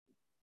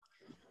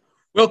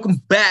Welcome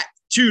back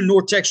to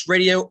Nortex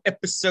Radio,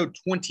 episode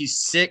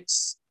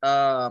 26.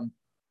 Doesn't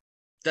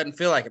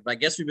feel like it, but I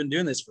guess we've been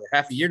doing this for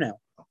half a year now.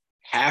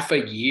 Half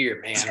a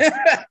year, man.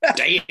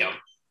 Damn.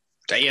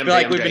 I feel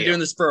like we've been doing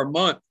this for a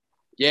month.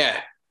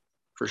 Yeah,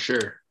 for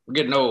sure. We're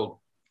getting old.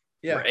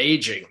 Yeah. We're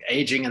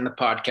aging in the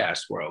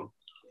podcast world.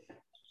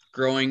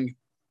 Growing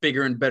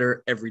bigger and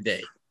better every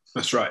day.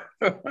 That's right.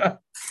 Where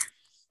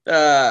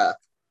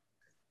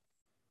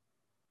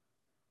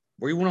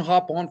you want to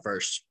hop on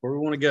first? Where we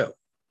want to go?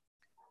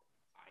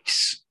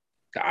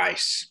 The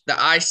ice.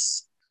 The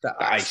ice.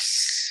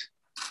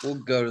 We'll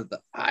go to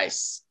the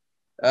ice.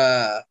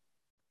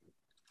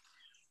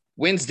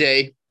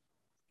 Wednesday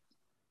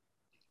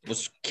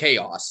was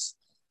chaos.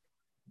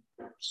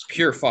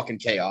 Pure fucking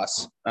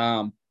chaos.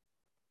 3-2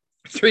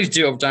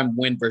 overtime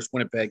win versus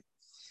Winnipeg.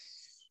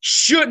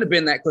 Shouldn't have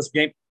been that close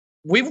game.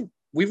 We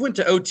went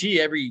to OT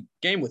every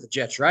game with the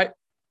Jets, right?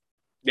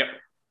 Yep.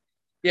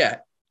 Yeah.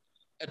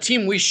 A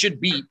team we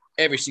should beat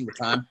every single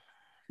time.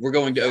 We're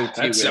going to OT.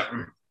 That's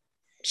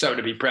something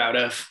to be proud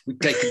of. We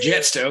take the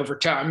Jets to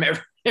overtime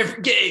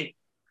every game.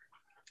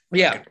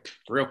 Yeah.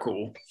 Real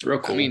cool.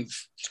 I mean,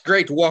 it's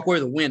great to walk away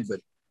with a win,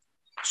 but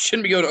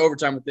shouldn't be going to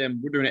overtime with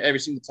them. We're doing it every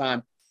single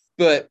time.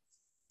 But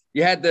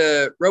you had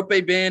the Rope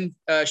Bend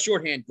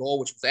shorthand goal,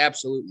 which was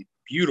absolutely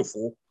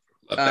beautiful.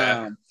 Love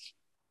that.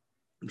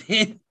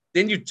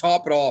 Then you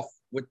top it off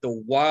with the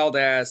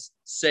wild-ass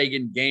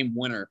Sagan game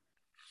winner.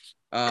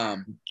 I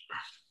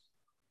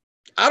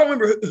don't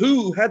remember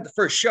who had the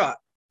first shot.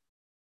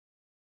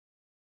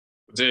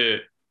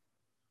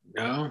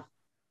 No.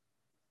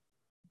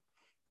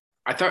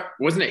 I thought,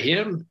 wasn't it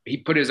him? He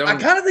put his own. I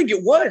kind of think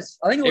it was.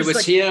 I think it was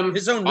like him.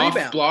 His own off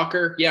rebound.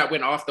 Blocker. Yeah, it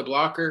went off the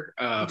blocker.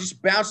 He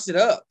just bounced it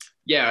up.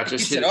 Yeah,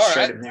 just hit said, it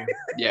straight right. in there.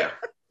 Yeah.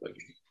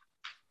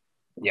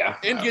 Yeah.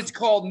 And gets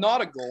called not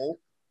a goal.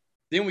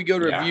 Then we go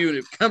to review, and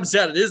it comes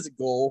out it is a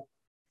goal.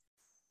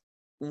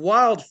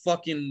 Wild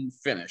fucking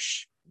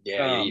finish.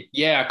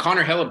 Yeah.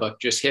 Connor Hellebuck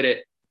just hit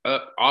it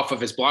off of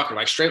his blocker,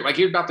 like straight, like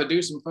he was about to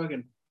do some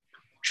fucking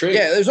trick.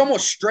 Yeah, it was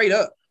almost straight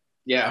up.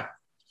 Yeah.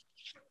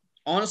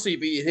 Honestly,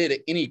 if he hit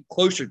it any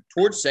closer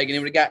towards Sagan, it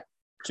would have got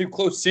too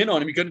close in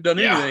on him. He couldn't have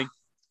done anything.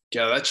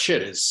 Yeah, that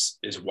shit is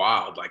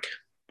wild. Like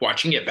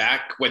watching it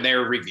back when they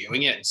were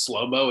reviewing it in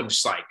slow-mo and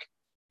just like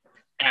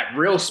at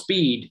real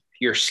speed,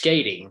 you're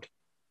skating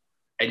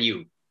and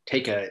you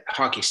take a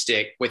hockey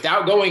stick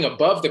without going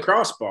above the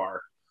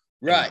crossbar.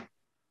 Right.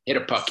 Hit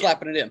a puck.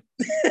 Slapping it in.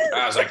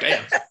 I was like,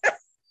 damn,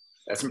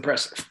 that's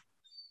impressive.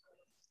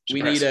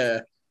 We need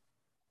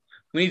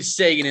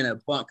Sagan in a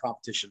bunt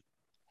competition.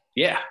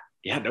 Yeah.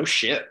 Yeah, no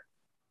shit.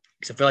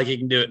 Because I feel like he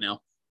can do it now.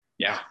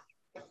 Yeah.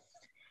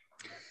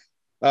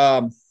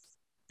 The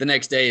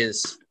next day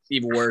is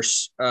even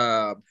worse.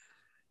 Shootout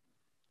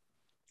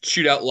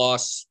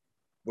loss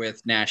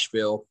with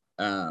Nashville.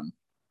 God,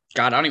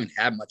 I don't even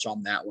have much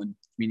on that one.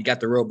 I mean, you got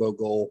the Robo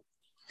goal.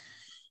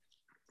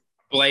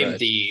 I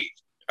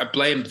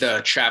blame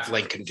the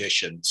traveling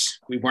conditions.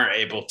 We weren't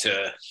able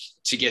to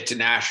get to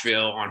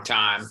Nashville on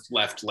time,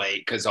 left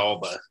late because all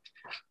the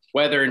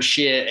weather and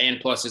shit,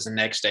 and plus it's a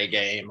next day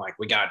game. Like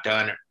we got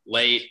done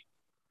late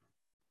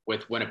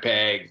with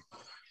Winnipeg.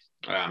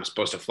 I'm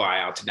supposed to fly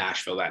out to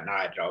Nashville that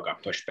night. It all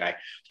got pushed back.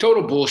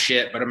 Total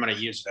bullshit, but I'm going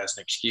to use it as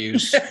an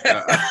excuse.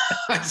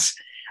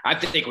 I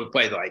think we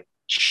played like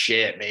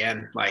shit,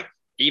 man. Like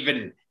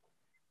even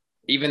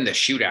the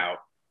shootout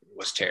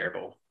was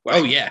terrible. Like,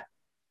 oh yeah,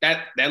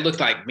 that looked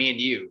like me and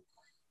you.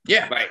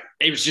 Yeah, like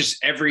it was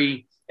just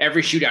every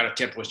shootout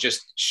attempt was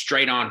just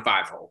straight on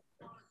 5-hole.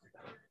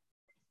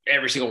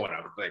 Every single one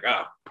of them. Like,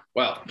 oh,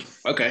 well,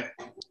 okay.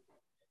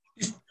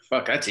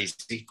 Fuck, that's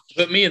easy.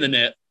 Put me in the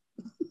net.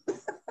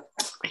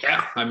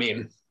 Yeah, I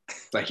mean,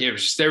 like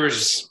there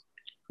was,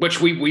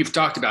 which we've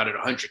talked about it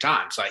 100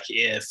 times. Like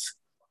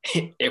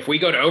if we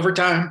go to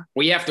overtime,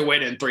 we have to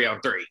win in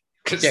 3-on-3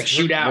 because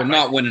shootout. We're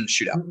not winning the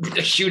shootout.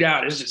 The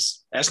shootout is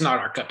just that's not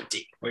our cup of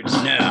tea.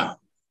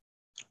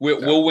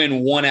 We'll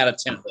win 1 out of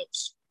 10 of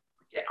those.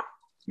 Yeah,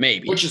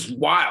 maybe. Which is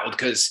wild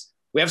because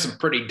we have some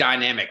pretty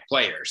dynamic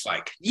players.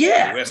 Like we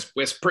have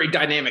pretty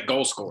dynamic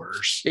goal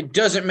scorers. It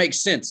doesn't make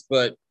sense,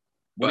 but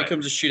when it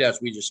comes to shootouts,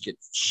 we just get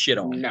shit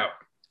on. No,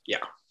 yeah.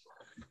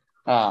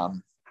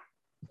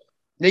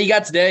 Then you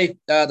got today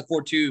the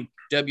 4-2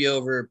 W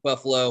over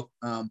Buffalo.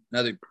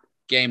 Another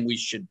game we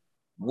should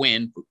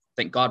win.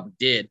 Thank God we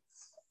did.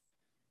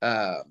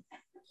 Got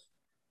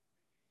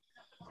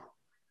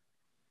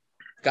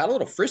a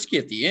little frisky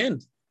at the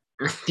end.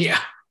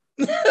 Yeah.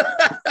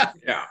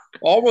 Yeah.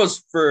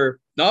 Almost for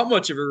not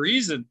much of a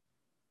reason.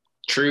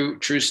 True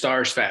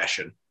Stars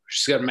fashion. We're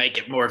just gonna make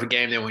it more of a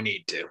game than we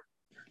need to.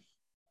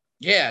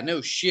 Yeah, no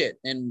shit.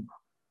 And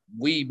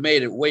we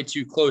made it way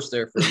too close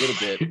there for a little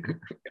bit. Yeah.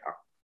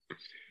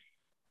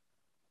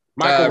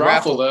 Michael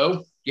Raffle,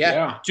 though.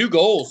 Yeah, 2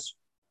 goals.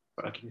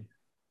 Fucking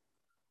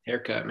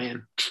haircut,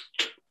 man.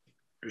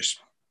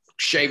 Just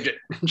shaved it.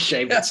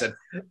 Said,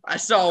 I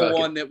saw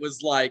one that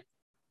was like,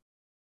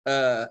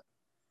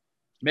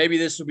 maybe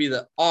this will be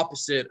the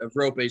opposite of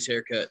Rope's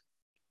haircut.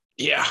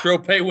 Yeah.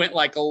 Rope went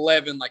like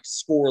 11, like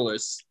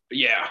scoreless.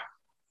 Yeah.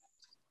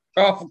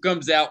 Awful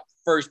comes out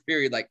first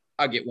period, like,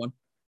 I'll get one.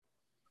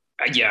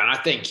 Yeah, and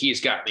I think he's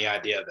got the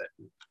idea that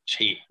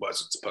he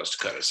wasn't supposed to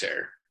cut his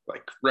hair.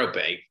 Like Rope,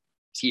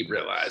 he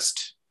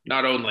realized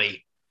not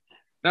only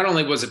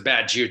was it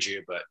bad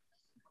juju, but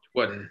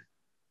wasn't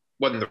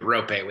the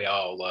Rope we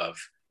all love.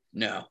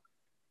 No.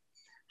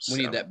 We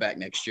need that back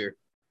next year.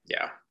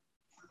 Yeah.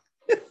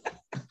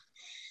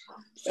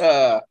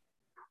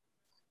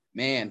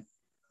 Man.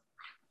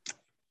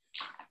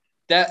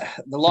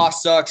 That the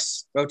loss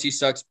sucks. OT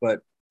sucks, but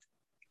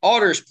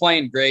Alder's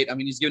playing great. I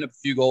mean, he's giving up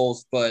a few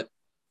goals, but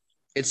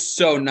it's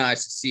so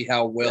nice to see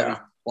how well he's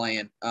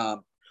playing.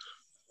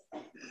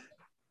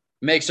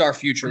 Makes our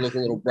future look a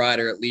little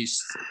brighter, at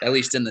least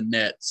in the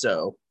net.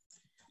 So,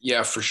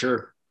 yeah, for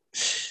sure.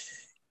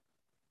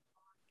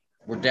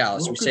 We're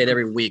Dallas. We say it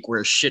every week.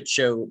 We're a shit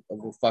show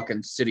of a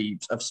fucking city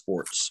of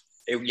sports.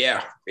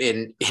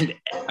 In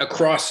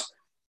across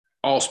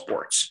all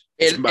sports,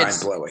 it's mind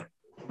blowing.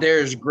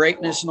 There's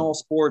greatness in all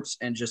sports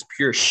and just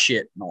pure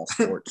shit in all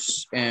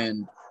sports,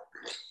 and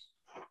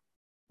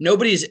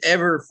nobody's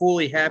ever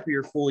fully happy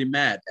or fully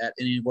mad at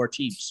any of our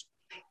teams.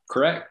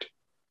 Correct.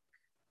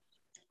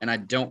 And I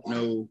don't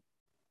know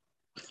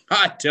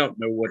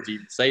what to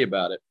even say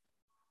about it.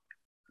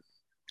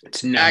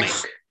 It's numbing.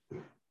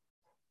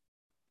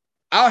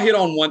 I'll hit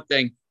on one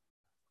thing.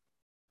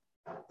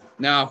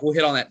 No, we'll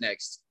hit on that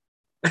next.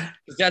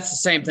 That's the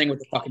same thing with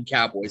the fucking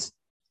Cowboys.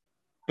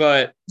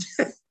 But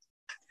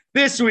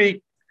this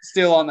week,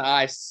 still on the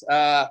ice.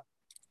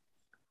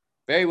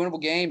 Very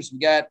winnable games. We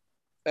got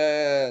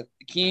the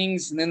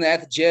Kings and then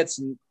at the Jets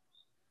and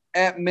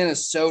at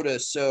Minnesota.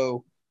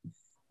 So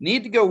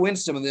need to go win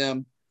some of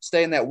them,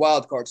 stay in that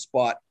wild card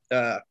spot.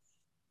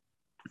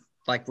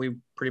 Like we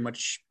pretty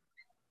much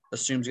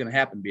assume is going to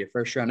happen, be a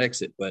first round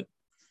exit. But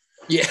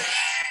yeah,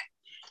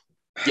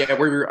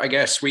 I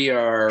guess we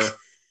are.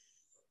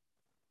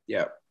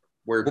 Yeah,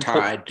 we're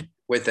tied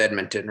with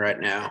Edmonton right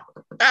now.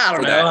 I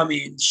don't know. I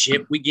mean,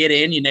 shit, we get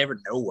in, you never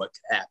know what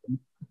could happen.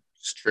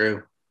 It's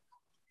true.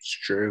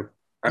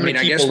 I mean,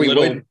 I guess we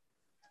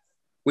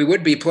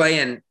would be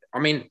playing. I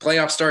mean,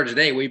 playoffs start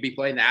today. We'd be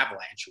playing the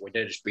Avalanche. We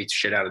did just beat the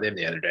shit out of them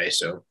the other day.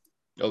 So,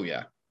 oh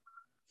yeah.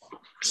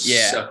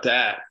 Suck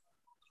that.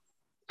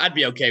 I'd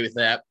be okay with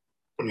that.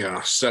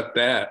 Yeah, suck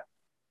that.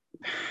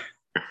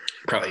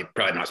 Probably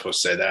not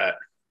supposed to say that.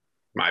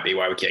 Might be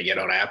why we can't get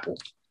on Apple.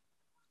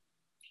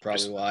 Probably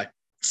just why.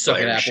 Suck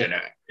it, Apple. Shit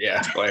out.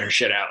 Yeah, play her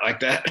shit out like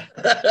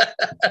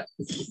that.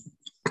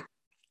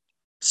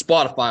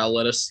 Spotify will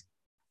let us.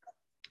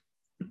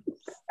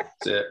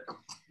 That's it.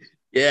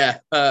 Yeah.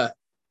 I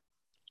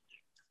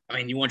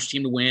mean, you want your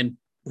team to win.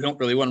 We don't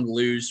really want them to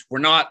lose. We're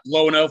not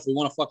low enough. We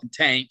want to fucking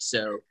tank,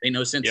 so ain't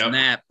no sense in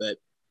that. But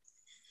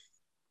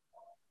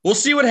we'll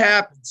see what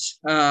happens.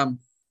 Like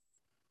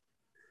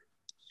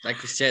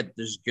I said,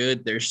 there's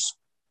good. There's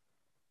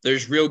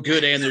real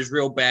good and there's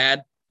real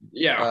bad.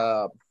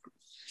 Yeah.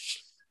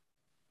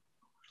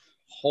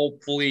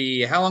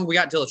 Hopefully, how long we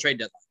got until the trade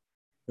deadline?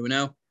 Do we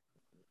know?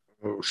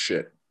 Oh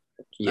shit!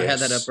 Yes. I had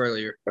that up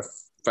earlier. If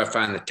I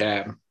find the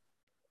tab,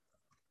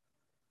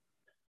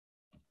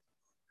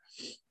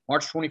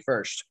 March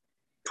 21st.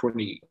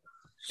 20.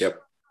 Yep.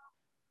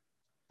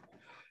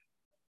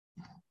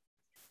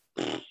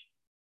 Going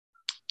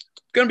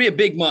to be a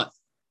big month.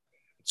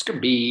 It's going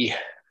to be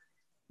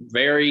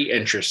very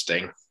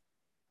interesting.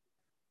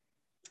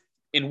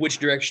 In which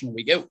direction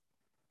we go?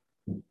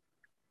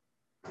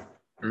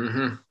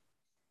 Mm-hmm.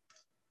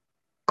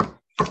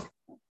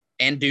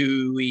 And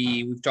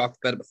we've talked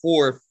about it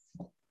before.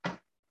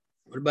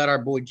 What about our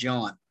boy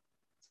John?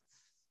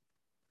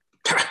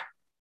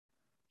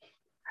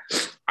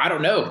 I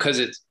don't know,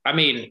 because I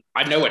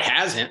know it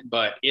hasn't,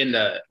 but in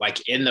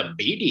the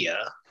media,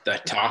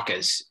 the talk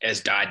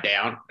has died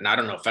down. And I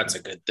don't know if that's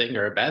a good thing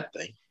or a bad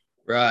thing.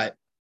 Right.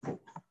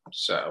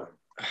 So,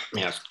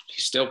 yeah,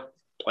 he's still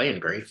playing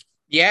great.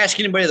 You ask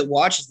anybody that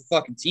watches the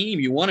fucking team,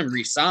 you want him to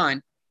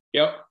resign.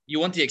 Yep. You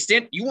want the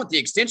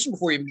extension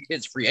before he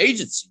hits free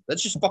agency.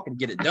 Let's just fucking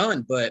get it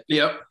done. But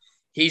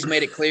he's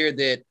made it clear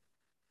that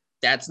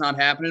that's not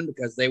happening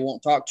because they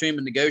won't talk to him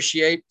and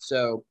negotiate.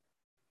 So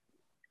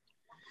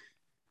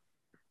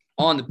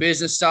on the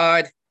business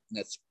side,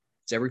 it's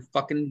every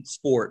fucking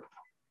sport.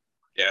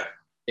 Yeah.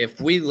 If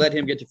we let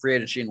him get to free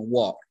agency and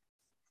walk,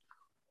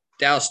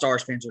 Dallas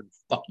Stars fans are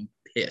fucking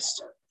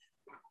pissed.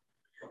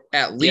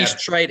 At least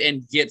trade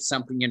and get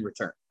something in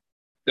return.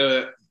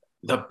 The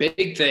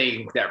big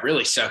thing that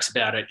really sucks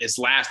about it is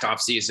last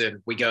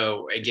offseason, we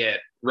go and get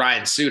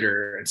Ryan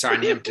Suter and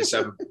sign him to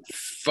some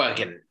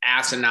fucking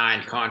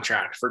asinine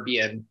contract for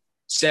being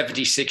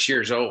 76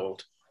 years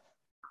old.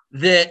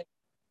 That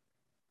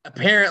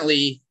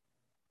apparently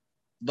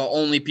the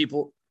only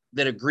people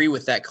that agree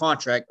with that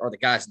contract are the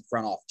guys in the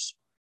front office.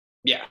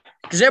 Yeah.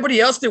 Because everybody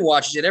else that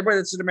watches it, everybody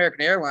that's at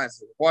American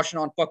Airlines, watching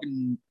on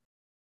fucking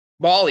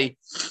Bali,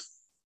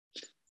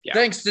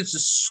 thinks it's the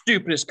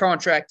stupidest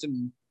contract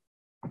in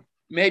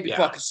maybe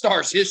fucking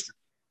Stars history.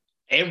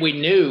 And we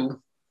knew,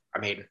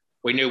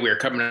 we knew we were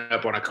coming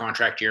up on a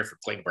contract year for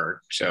Klingberg.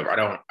 So I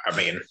don't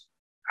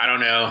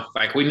know.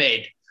 Like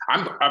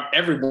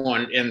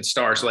everyone in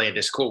Stars Land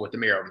is cool with the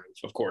Miro move,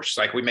 of course.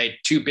 Like we made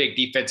 2 big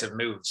defensive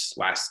moves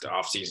last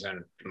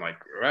offseason. I'm like,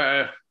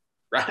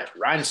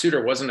 Ryan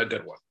Suter wasn't a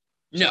good one.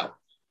 No,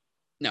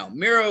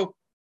 Miro,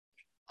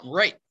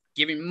 great.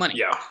 Give him money.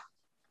 Yeah.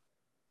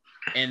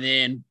 And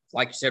then,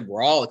 like you said,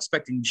 we're all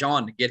expecting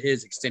John to get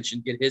his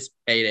extension, get his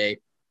payday.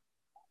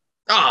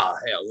 Hell,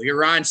 look at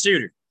Ryan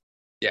Suter.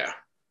 Yeah.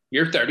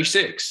 You're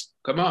 36.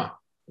 Come on.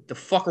 What the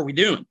fuck are we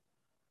doing?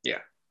 Yeah.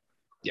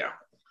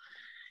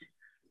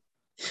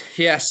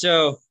 Yeah,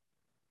 so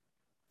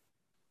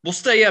we'll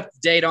stay up to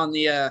date on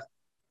the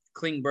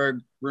Klingberg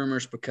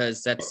rumors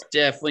because that's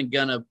definitely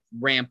going to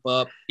ramp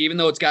up. Even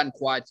though it's gotten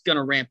quiet, it's going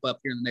to ramp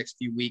up here in the next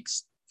few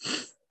weeks.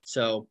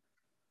 So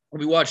we'll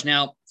be watching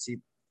out, see if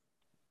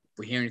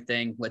we hear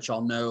anything, let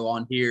y'all know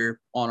on here,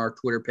 on our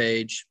Twitter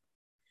page.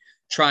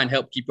 Try and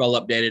help keep y'all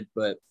updated,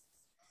 but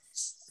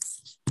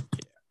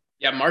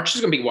yeah, March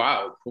is going to be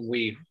wild when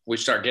we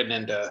start getting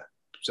into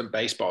some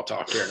baseball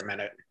talk here in a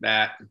minute.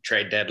 That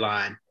trade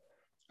deadline.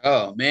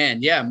 Oh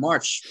man, yeah,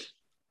 March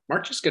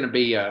is going to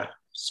be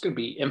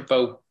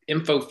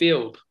info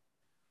field.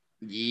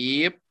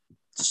 Yep.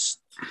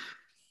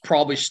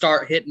 Probably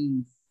start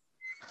getting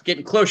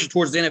closer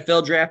towards the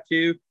NFL draft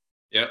too.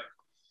 Yep.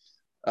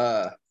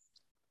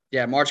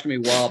 Yeah, March gonna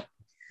be wild.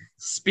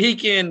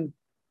 Speaking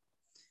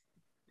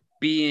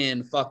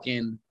being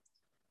fucking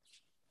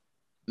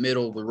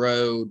middle of the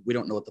road, we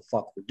don't know what the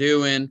fuck we're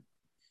doing.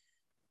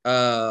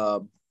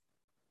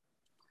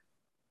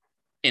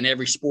 In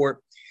every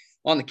sport.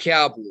 On the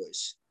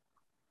Cowboys,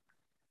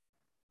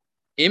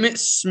 Emmitt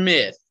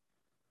Smith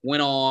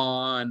went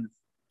on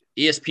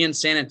ESPN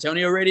San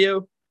Antonio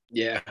radio.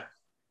 Yeah.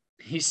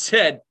 He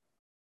said,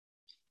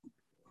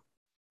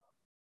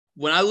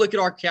 when I look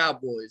at our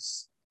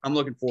Cowboys, I'm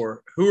looking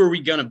for who are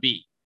we going to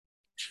be?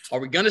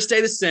 Are we going to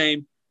stay the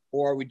same,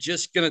 or are we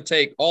just going to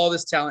take all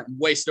this talent and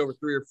waste over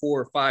 3 or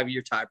 4 or 5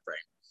 year time frame,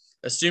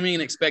 assuming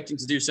and expecting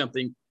to do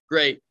something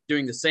great,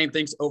 doing the same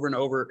things over and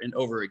over and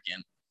over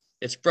again?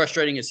 It's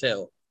frustrating as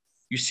hell.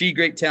 You see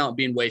great talent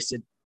being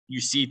wasted.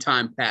 You see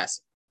time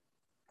passing.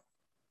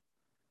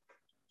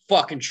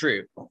 Fucking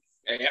true.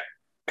 Yeah.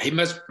 He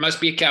must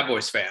be a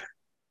Cowboys fan.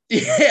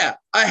 Yeah.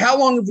 How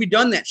long have we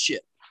done that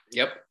shit?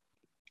 Yep.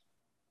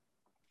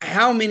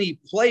 How many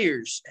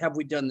players have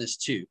we done this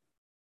to?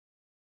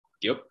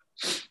 Yep.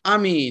 I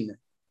mean,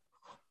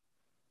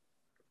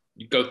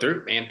 you go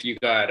through, man. You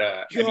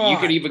got you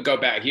could even go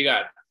back. You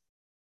got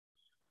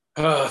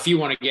if you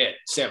want to get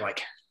say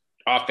like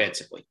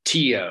offensively,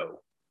 T.O.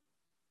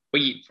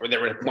 There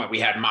was a point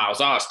we had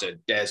Miles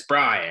Austin, Des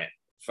Bryant.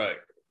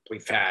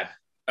 We've had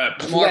a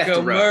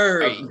DeMarco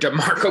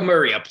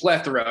Murray, a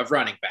plethora of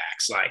running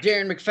backs like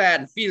Darren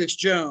McFadden, Felix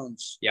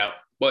Jones. Yeah.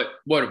 What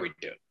do we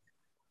do?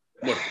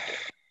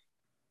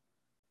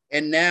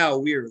 And now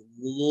we're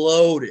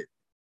loaded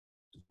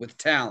with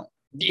talent.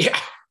 Yeah.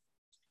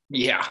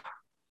 Yeah.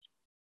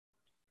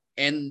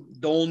 And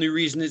the only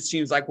reason it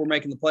seems like we're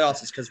making the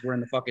playoffs is because we're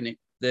in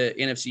the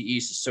NFC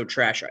East is so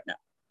trash right now.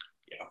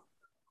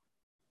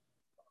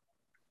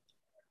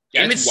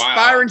 Yeah, it's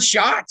firing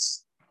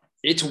shots.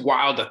 It's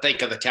wild to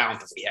think of the talent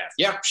that we have.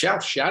 Yeah,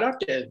 shout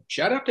out to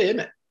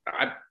Emmett.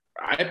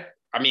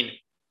 I mean,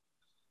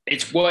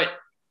 it's what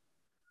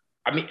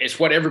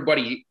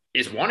everybody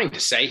is wanting to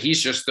say.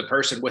 He's just the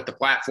person with the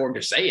platform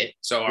to say it.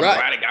 So I'm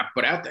glad it got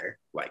put out there.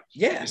 Like,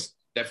 yeah, it's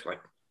definitely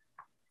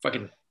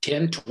fucking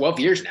 10, 12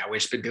 years now. We've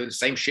just been doing the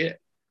same shit.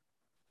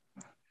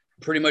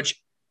 Pretty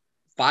much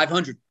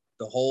 500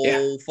 the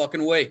whole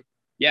fucking way.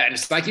 Yeah, and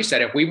it's like you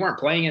said, if we weren't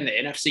playing in the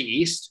NFC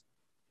East,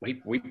 we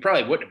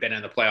probably wouldn't have been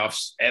in the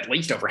playoffs at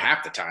least over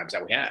half the times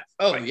that we have.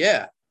 Oh,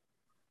 yeah.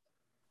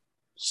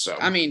 So,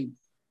 I mean,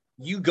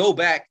 you go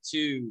back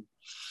to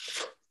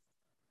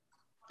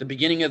the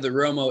beginning of the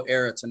Romo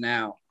era to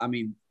now. I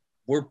mean,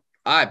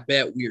 I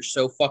bet we are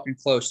so fucking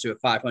close to a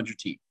 500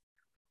 team.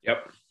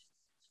 Yep.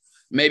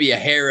 Maybe a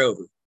hair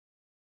over.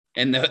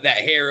 And that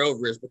hair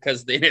over is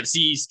because of the NFC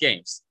East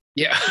games.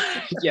 Yeah.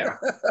 Yeah.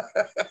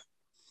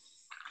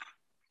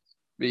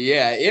 But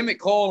yeah, Emmett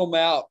calling them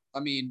out. I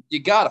mean,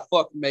 you got to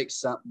fucking make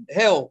something.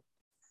 Hell,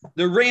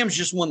 the Rams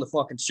just won the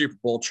fucking Super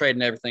Bowl,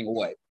 trading everything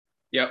away.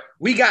 Yep.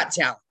 We got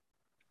talent.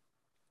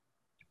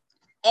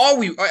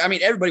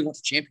 Everybody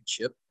wants a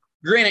championship.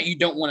 Granted, you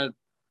don't want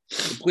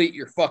to complete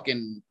your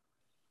fucking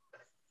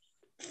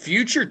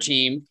future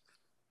team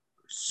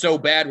so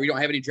bad where you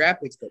don't have any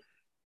draft picks, but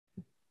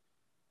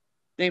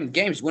name the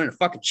game is winning a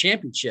fucking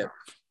championship.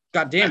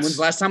 God damn, when's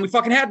the last time we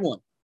fucking had one?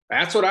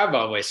 That's what I've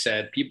always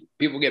said.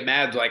 People get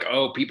mad like,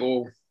 oh,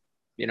 people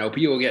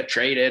get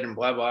traded and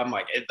blah, blah. I'm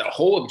like, the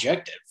whole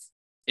objective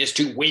is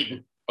to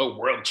win a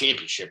world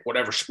championship,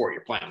 whatever sport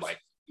you're playing. Like,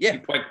 yeah.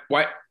 Like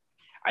what?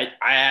 I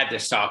had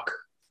this talk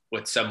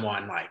with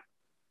someone like,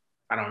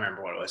 I don't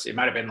remember what it was. It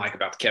might have been like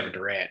about the Kevin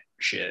Durant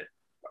shit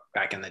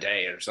back in the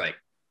day. It was like,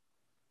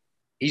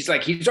 he's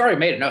already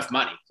made enough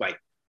money. Like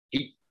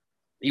he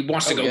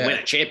wants to go win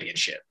a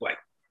championship. Like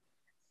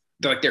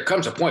like there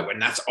comes a point when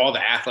that's all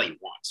the athlete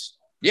wants.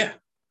 Yeah.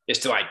 Is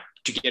to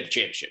get a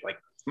championship. Like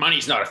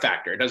money's not a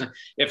factor. It doesn't,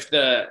 if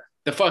the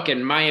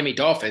fucking Miami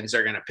Dolphins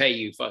are going to pay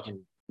you fucking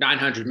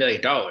 $900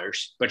 million,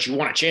 but you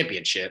want a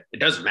championship, it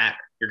doesn't matter.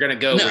 You're going to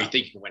go where you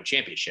think you can win a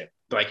championship.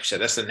 But like you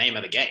said, that's the name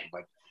of the game.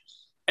 Like,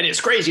 and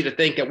it's crazy to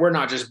think that we're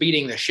not just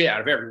beating the shit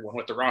out of everyone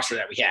with the roster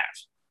that we have.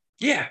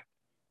 Yeah.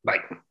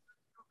 Like,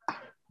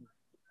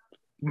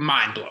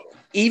 mind blowing.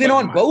 Even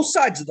on both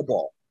sides of the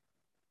ball.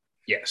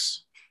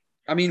 Yes.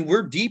 I mean,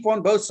 we're deep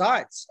on both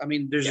sides. I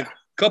mean, there's a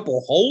couple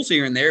holes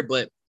here and there,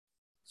 but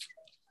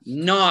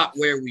not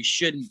where we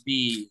shouldn't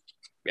be.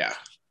 Yeah.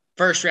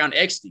 First round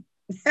exiting.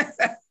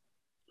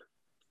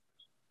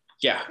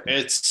 Yeah.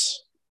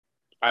 It's,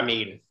 I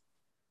mean,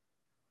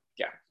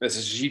 yeah. This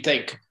is, you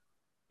think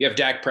you have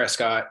Dak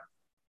Prescott,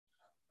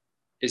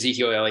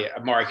 Ezekiel Elliott,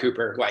 Amari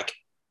Cooper, like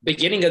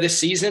beginning of this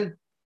season,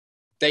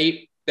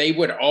 they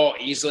would all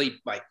easily,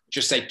 like,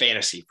 just say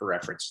fantasy for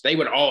reference. They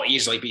would all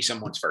easily be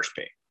someone's first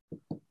pick.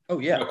 Oh,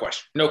 yeah.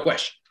 No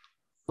question.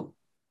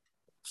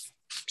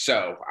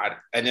 So,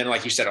 and then,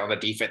 like you said, on the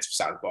defensive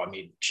side of the ball, I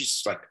mean,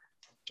 she's like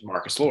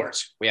Marcus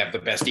Lawrence. We have the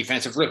best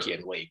defensive rookie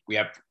in the league. We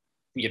have,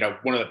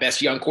 one of the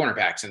best young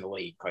cornerbacks in the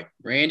league. Like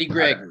Randy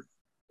Gregory.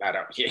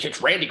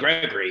 Randy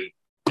Gregory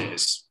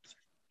is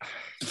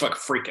the fucking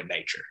freak of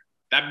nature.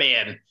 That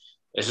man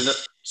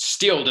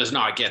still does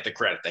not get the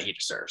credit that he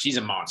deserves. He's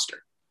a monster.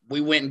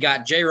 We went and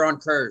got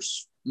Jaron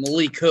Curse,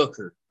 Malik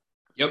Hooker.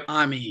 Yep.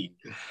 I mean,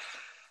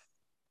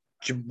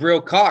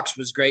 Jabril Cox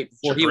was great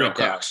before he went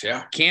down.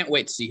 Yeah. Can't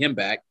wait to see him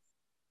back.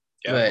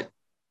 Yeah. But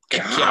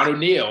Keanu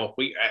Neal,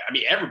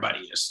 everybody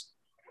is.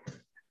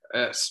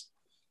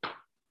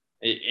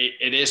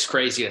 It is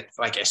crazy,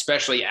 like,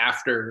 especially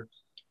after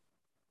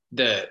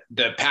the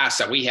past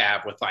that we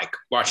have with, like,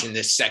 watching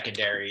this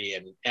secondary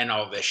and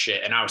all this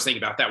shit. And I was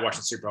thinking about that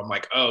watching Super Bowl. I'm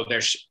like, oh,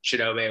 there's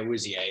Chidobe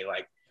Awuzie.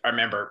 Like, I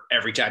remember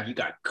every time you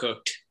got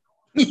cooked.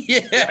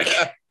 Yeah.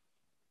 Like,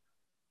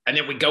 and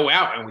then we go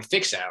out and we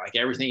fix that. Like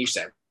everything you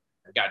said.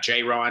 We got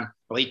J-Ron,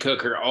 Lee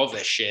Cooker, all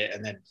this shit.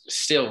 And then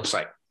still it's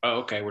like, oh,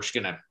 okay, we're just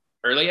going to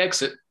early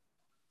exit.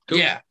 Cool.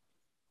 Yeah.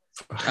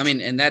 I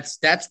mean, and that's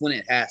when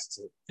it has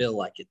to feel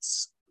like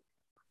it's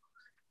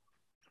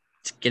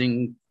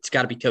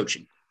got to be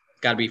coaching. It's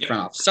got to be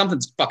front office.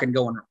 Something's fucking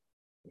going wrong.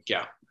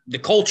 Yeah. The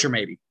culture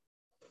maybe.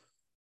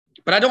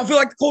 But I don't feel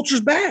like the culture's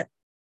bad.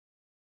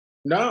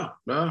 No.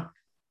 I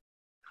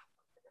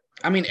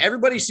mean,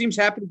 everybody seems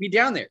happy to be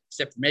down there,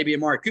 except for maybe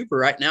Amari Cooper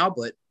right now,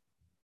 but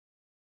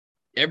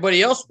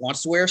everybody else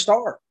wants to wear a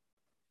star.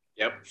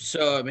 Yep.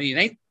 So, I mean,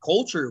 it ain't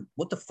culture.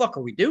 What the fuck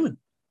are we doing?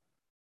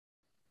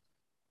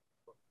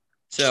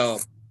 So,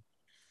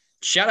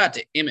 shout out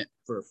to Emmett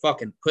for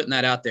fucking putting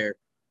that out there.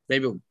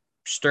 Maybe we'll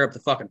stir up the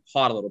fucking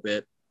pot a little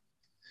bit.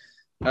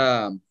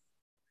 My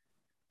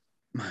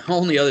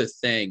only other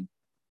thing,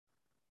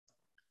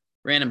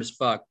 random as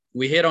fuck.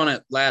 We hit on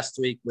it last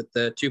week with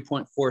the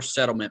 2.4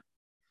 settlement.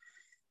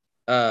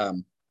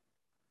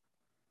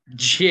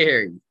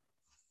 Jerry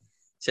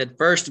said,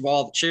 first of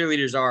all, the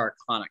cheerleaders are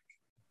iconic.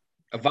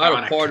 A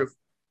vital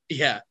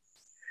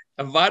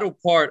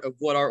part of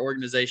what our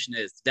organization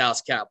is, the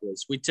Dallas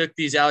Cowboys. We took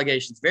these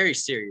allegations very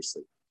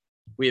seriously.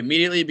 We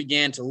immediately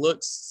began to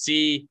look,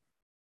 see,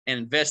 an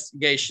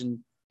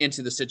investigation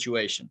into the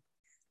situation.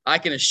 I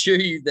can assure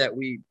you that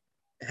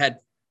had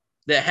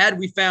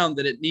we found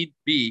that it need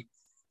be,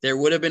 there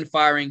would have been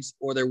firings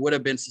or there would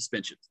have been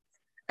suspensions.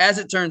 As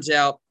it turns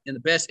out, in the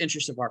best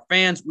interest of our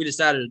fans, we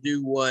decided to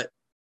do what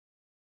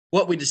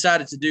we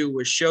decided to do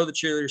was show the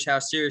cheerleaders how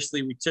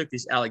seriously we took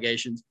these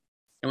allegations,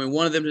 and we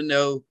wanted them to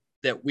know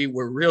that we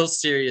were real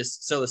serious,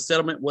 so the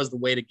settlement was the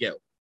way to go.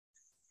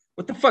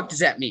 What the fuck does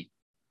that mean?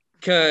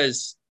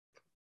 Because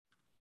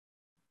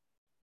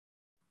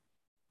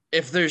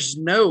if there's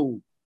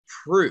no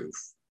proof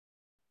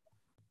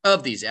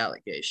of these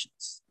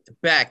allegations to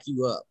back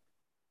you up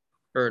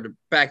or to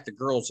back the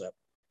girls up,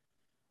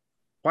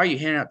 why are you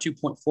handing out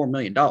 $2.4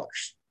 million?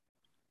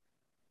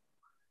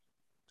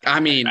 I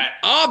mean,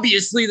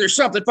 obviously there's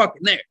something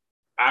fucking there.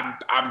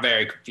 I'm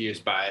very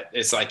confused by it.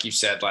 It's like you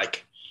said,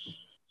 like,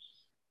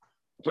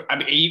 I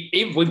mean,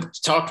 even we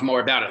talked more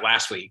about it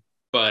last week,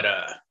 but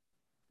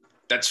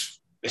it's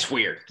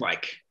weird.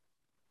 Like,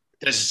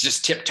 there's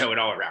just tiptoeing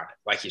all around it,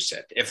 like you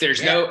said. If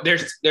there's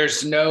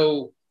there's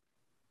no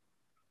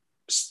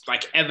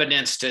like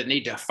evidence to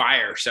need to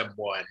fire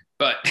someone,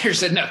 but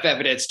there's enough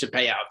evidence to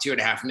pay out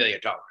 $2.5 million.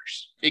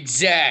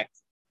 Exactly.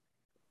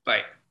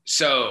 Like,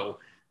 so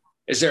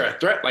is there a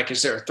threat? Like,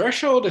 is there a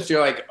threshold? If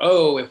you're like,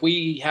 oh, if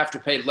we have to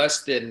pay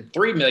less than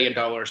 $3 million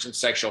in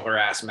sexual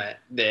harassment,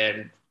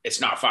 then it's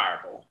not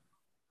fireable.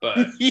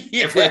 But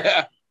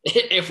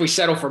if we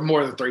settle for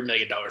more than $3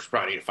 million, we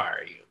probably need to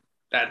fire you.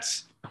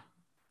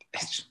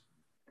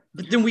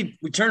 But then we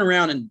turn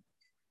around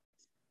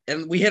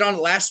and we hit on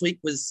it last week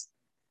was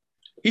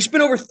he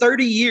spent over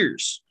 30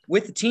 years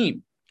with the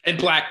team. And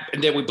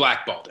then we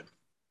blackballed him.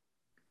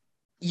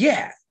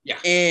 Yeah. Yeah.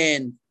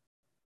 And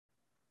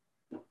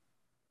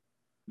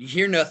you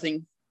hear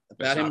nothing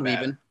about him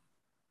leaving.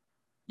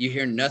 You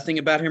hear nothing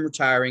about him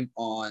retiring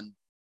on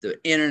the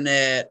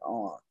internet,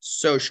 on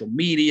social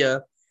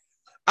media.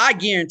 I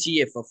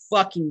guarantee if a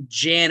fucking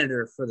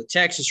janitor for the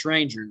Texas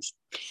Rangers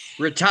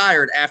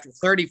retired after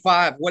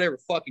 35, whatever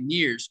fucking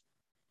years,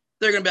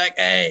 they're going to be like,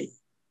 hey,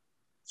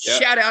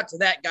 shout out to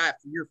that guy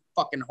for your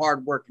fucking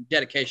hard work and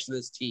dedication to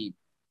this team.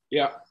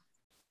 Yeah.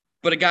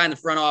 But a guy in the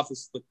front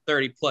office with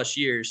 30 plus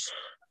years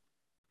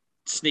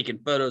sneaking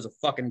photos of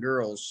fucking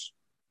girls,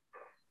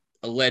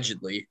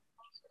 allegedly.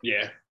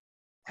 Yeah.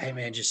 Hey,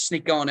 man, just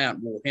sneak on out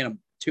and we'll hand him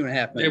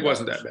 $2.5 million. It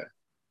wasn't that bad.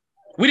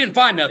 We didn't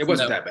find nothing. It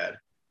wasn't that bad.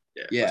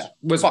 Yeah.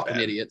 Was fucking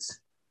bad. idiots.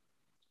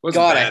 Wasn't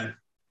God, bad.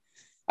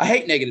 I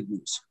hate negative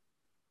news.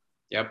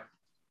 Yep.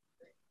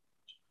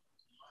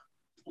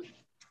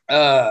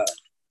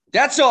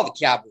 That's all the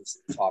Cowboys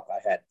talk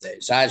I had today.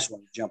 So I just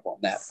want to jump on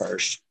that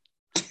first.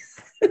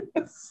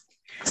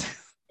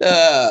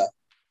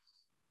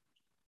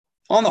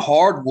 On the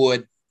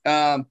hardwood,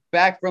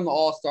 back from the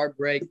All-Star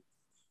break,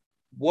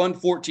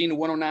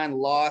 114-109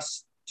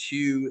 loss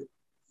to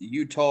the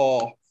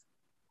Utah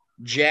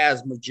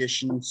Jazz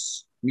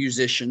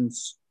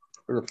musicians,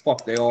 whatever the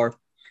fuck they are.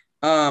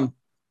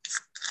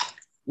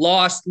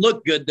 Lost,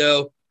 looked good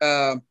though.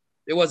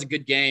 It was a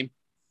good game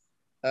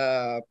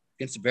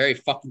against a very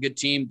fucking good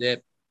team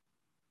that,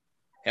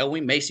 hell, we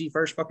may see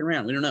first fucking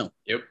round. We don't know.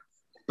 Yep.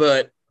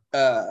 But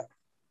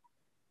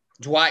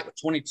Dwight with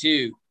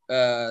 22,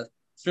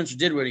 Spencer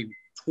Dinwiddie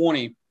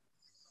 20,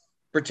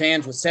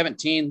 Bertans with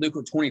 17, Luke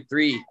with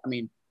 23. I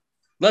mean,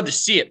 love to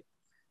see it.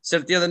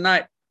 Said it the other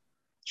night.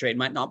 Trade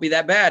might not be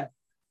that bad.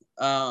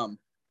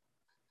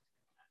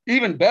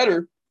 Even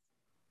better,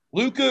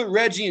 Luka,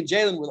 Reggie, and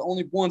Jalen were the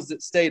only ones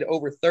that played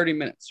over 30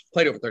 minutes.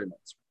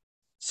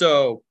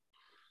 So,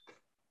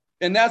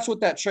 and that's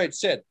what that trade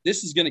said.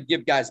 This is going to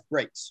give guys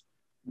breaks.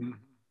 Mm-hmm.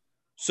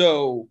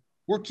 So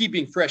we're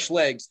keeping fresh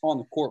legs on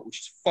the court, which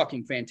is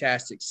fucking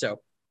fantastic.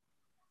 So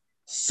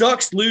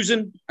sucks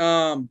losing.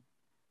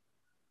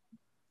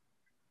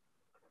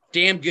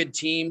 Damn good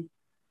team.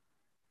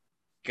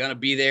 Gonna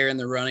be there in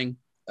the running.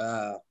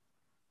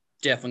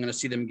 Definitely gonna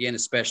see them again,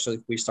 especially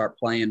if we start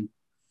playing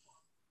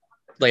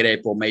late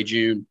April, May,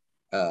 June.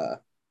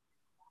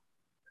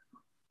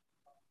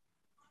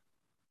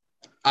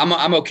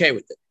 I'm okay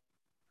with it.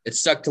 It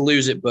sucked to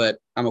lose it, but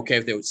I'm okay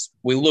with it.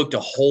 We looked a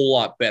whole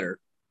lot better.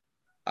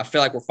 I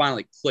feel like we're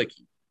finally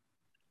clicking.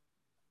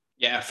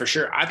 Yeah, for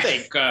sure. I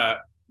think,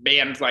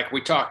 man, like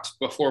we talked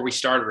before we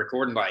started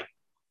recording, like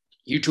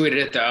you tweeted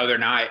it the other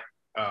night.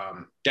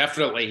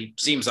 Definitely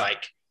seems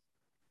like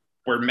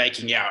we're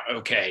making out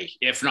okay,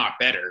 if not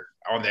better,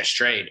 on this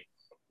trade.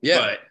 Yeah.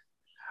 But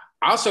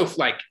I also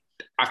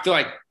I feel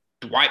like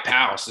Dwight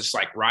Powell's just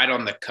like right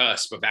on the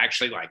cusp of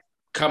actually like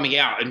coming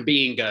out and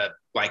being a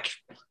like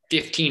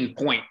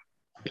 15-point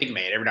big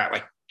man every night,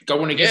 like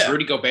going against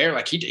Rudy Gobert.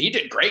 Like he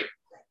did great.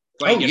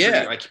 Rudy,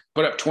 like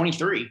put up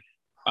 23.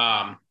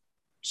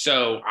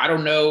 So I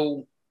don't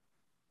know.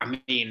 I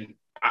mean,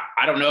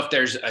 I don't know if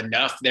there's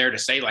enough there to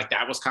say like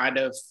that was kind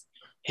of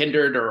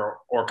hindered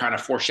or kind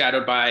of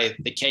foreshadowed by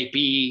the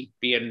KP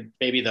being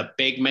maybe the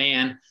big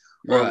man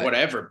or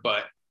whatever.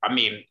 But I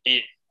mean,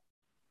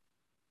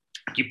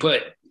 you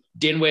put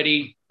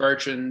Dinwiddie,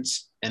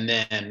 Bertrands, and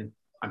then,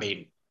 I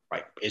mean,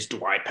 like, is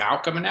Dwight Powell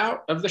coming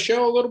out of the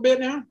show a little bit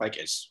now? Like,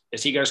 is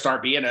he going to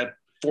start being a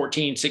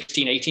 14,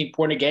 16, 18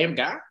 point a game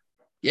guy?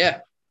 Yeah.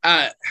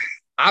 I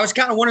was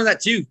kind of wondering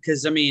that too,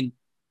 because, I mean,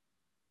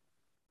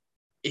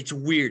 it's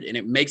weird, and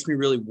it makes me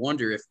really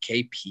wonder if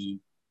KP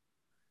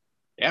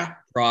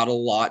brought a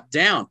lot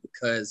down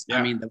because,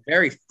 I mean, the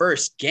very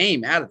first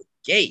game out of the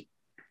gate,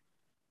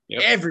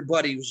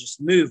 everybody was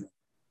just moving.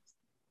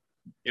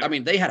 I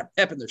mean, they had a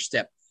pep in their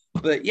step.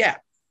 But, yeah,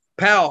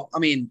 Powell, I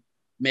mean,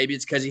 maybe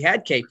it's because he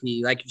had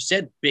KP, like you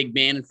said, big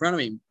man in front of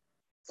him,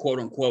 quote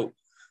unquote.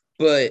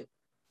 But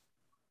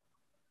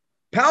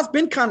Powell's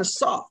been kind of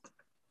soft.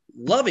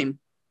 Love him,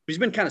 but he's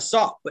been kind of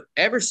soft. But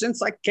ever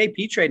since like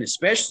KP trading,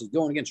 especially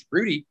going against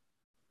Rudy,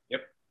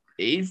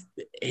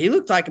 he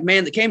looked like a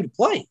man that came to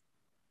play.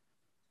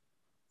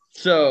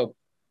 So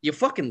you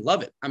fucking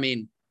love it. I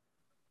mean,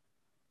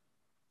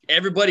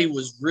 everybody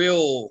was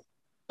real,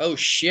 oh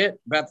shit,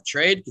 about the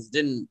trade because it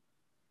didn't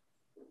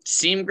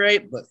seem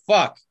great, but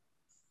fuck.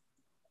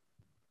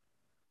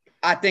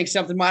 I think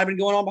something might have been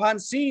going on behind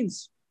the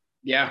scenes.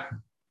 Yeah.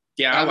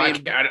 Yeah.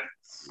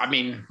 I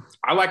mean,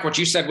 I like what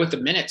you said with the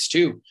minutes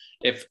too.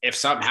 If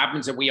something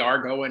happens and we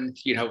are going,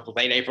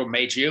 late April,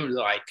 May, June,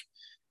 like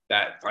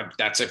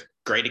that's a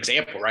great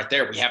example right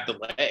there. We have the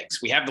legs.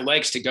 We have the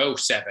legs to go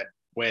 7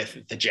 with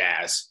the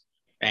Jazz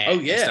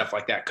and stuff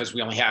like that because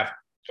we only have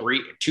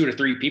 2 to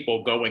 3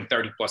 people going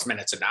 30 plus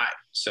minutes a night.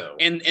 So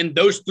and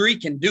those 3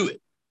 can do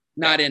it,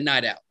 night in,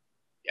 night out.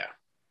 Yeah.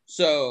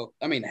 So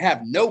I mean,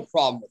 have no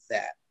problem with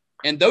that.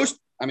 And those,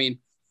 I mean,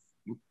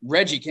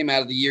 Reggie came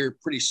out of the year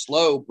pretty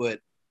slow, but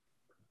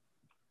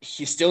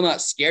he's still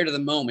not scared of the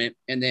moment.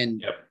 And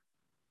then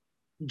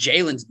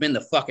Jalen's been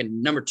the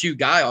fucking number 2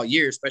 guy all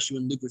year, especially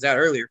when Luke was out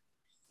earlier.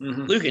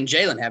 Mm-hmm. Luke and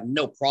Jalen have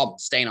no problem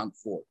staying on the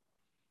floor.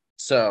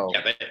 So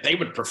yeah, they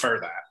would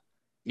prefer that.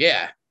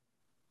 Yeah.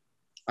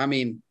 I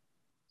mean,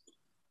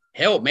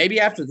 hell, maybe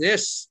after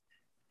that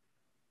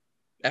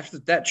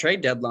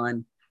trade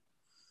deadline,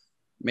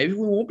 maybe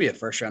we won't be a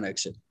first-round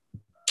exit.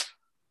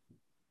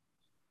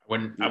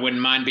 I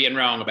wouldn't mind being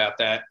wrong about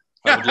that.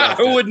 I would love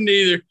I wouldn't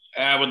either.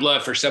 I would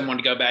love for someone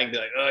to go back and be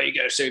like, "Oh, you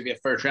got to save me a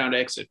first-round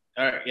exit."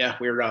 All right, yeah,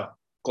 we're wrong.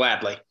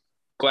 Gladly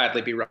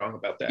be wrong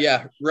about that.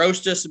 Yeah,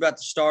 roast us about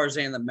the Stars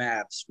and the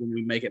Mavs when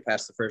we make it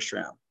past the first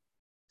round.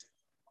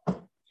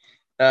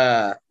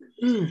 A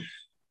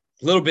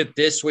little bit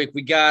this week.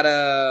 We got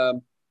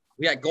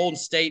Golden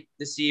State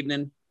this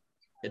evening.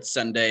 It's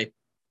Sunday.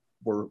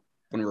 When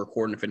we're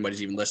recording, if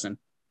anybody's even listening,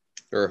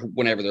 or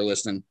whenever they're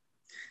listening.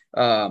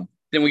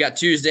 Then we got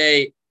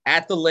Tuesday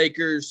at the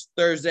Lakers.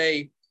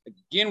 Thursday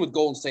again with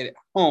Golden State at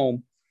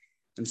home,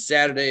 and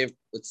Saturday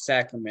with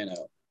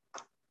Sacramento.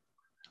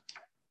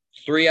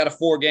 3 out of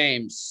 4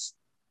 games,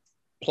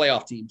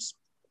 playoff teams.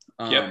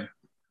 Yep.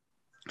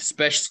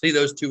 Especially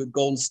those two with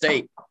Golden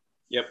State.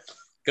 Yep.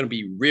 Going to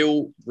be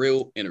real,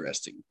 real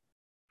interesting.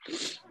 I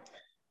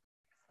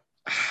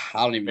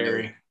don't even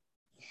know.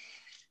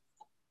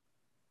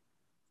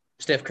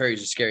 Steph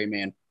Curry's a scary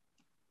man.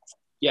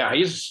 Yeah,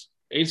 he's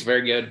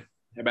very good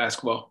at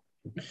basketball.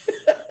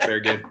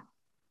 Very good.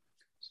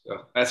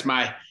 So that's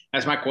my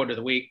quote of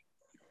the week.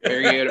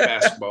 Very good at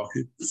basketball.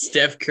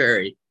 Steph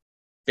Curry.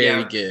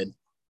 Very good.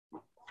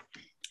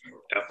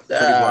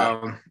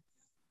 Wild.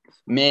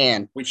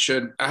 Man.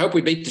 I hope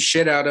we beat the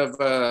shit out of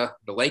the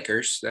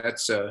Lakers.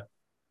 That's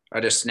I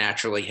just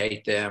naturally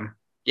hate them.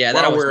 Yeah,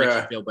 that always makes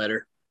me feel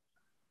better.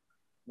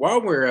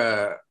 While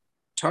we're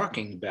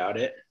talking about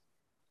it,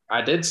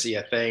 I did see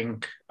a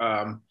thing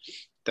the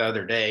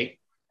other day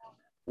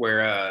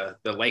where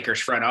the Lakers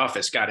front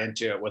office got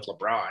into it with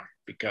LeBron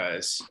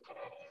because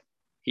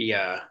he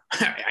I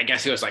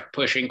guess he was like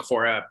pushing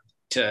for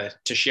to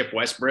ship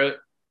Westbrook,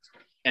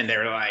 and they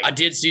were like, I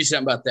did see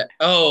something about that.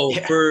 Oh,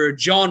 yeah. For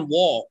John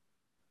Wall.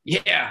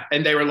 Yeah,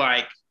 and they were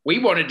like, we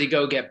wanted to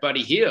go get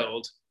Buddy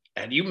Hield,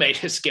 and you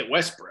made us get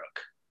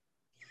Westbrook.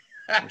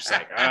 I'm just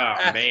like,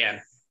 oh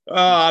man. Oh,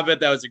 I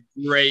bet that was a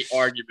great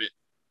argument.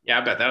 Yeah,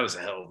 I bet that was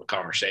a hell of a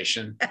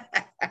conversation.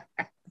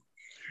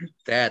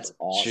 That's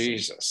awesome.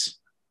 Jesus.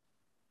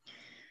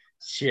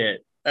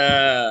 Shit.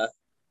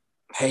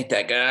 Hate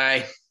that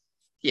guy.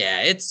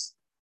 Yeah, it's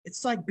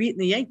like beating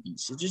the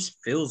Yankees. It just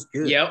feels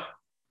good. Yep.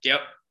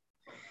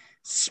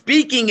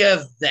 Speaking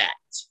of that,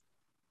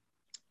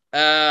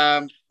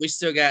 we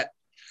still got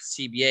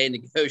CBA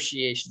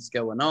negotiations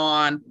going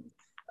on.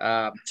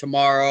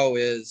 Tomorrow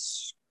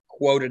is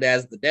quoted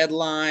as the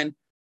deadline.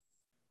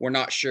 We're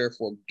not sure if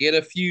we'll get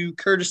a few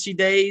courtesy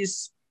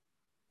days,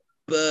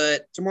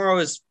 but tomorrow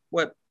is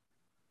what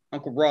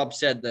Uncle Rob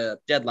said the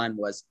deadline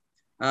was.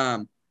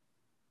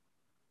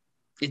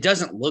 It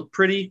doesn't look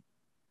pretty,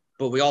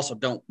 but we also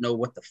don't know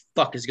what the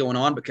fuck is going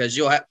on because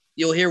you'll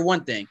hear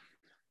one thing.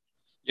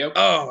 Yep.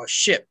 Oh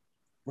shit,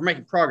 we're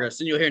making progress.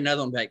 Then you'll hear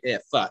another one back. Yeah,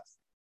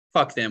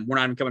 fuck them. We're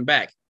not even coming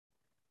back.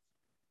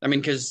 I mean,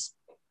 because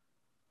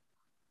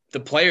the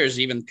players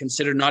even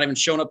considered not even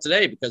showing up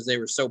today because they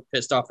were so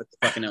pissed off at the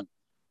fucking end.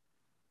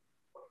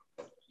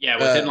 Yeah,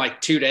 within like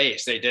 2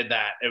 days they did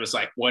that. It was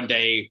like one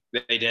day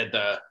they did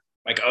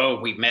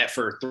we met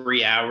for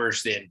 3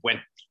 hours, then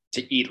went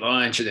to eat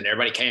lunch, and then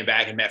everybody came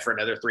back and met for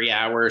another 3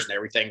 hours, and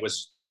everything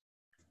was,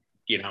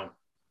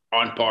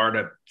 on par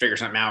to figure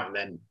something out. And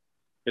then it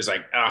was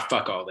like,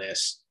 fuck all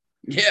this.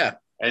 Yeah.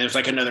 And it was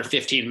like another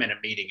 15-minute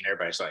meeting, and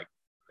everybody's like,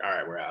 all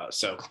right, we're out.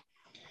 So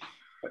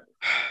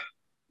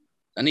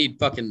I need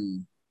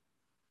fucking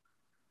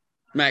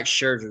Max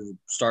Scherzer to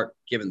start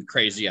giving the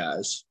crazy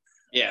eyes.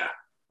 Yeah.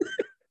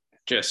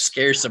 Just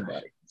scare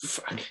somebody.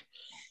 Fuck.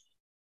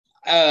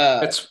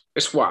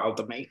 It's wild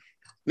to me.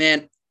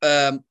 Man,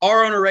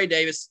 our owner, Ray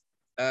Davis,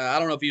 I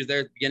don't know if he was there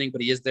at the beginning,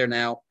 but he is there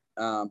now.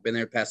 Been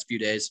there the past few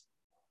days.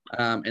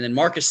 And then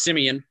Marcus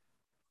Semien,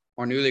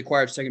 our newly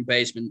acquired second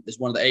baseman, is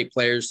one of the 8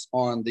 players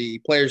on the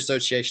Players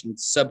Association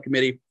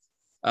subcommittee.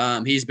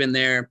 He's been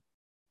there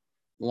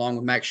along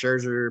with Max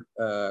Scherzer,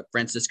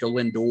 Francisco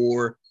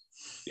Lindor,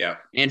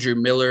 Andrew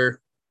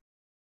Miller.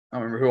 I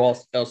don't remember who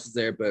else is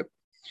there, but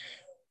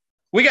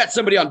we got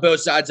somebody on both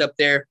sides up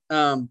there.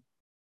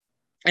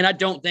 And I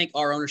don't think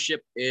our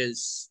ownership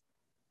is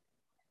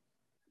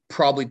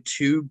probably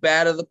too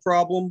bad of the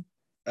problem.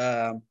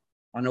 I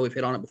know we've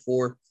hit on it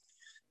before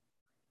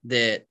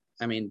that,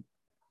 I mean,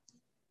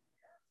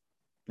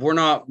 we're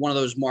not one of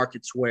those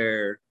markets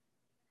where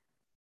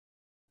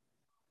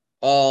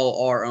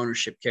all our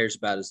ownership cares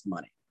about is the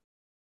money.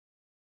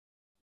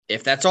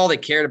 If that's all they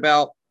cared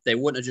about, they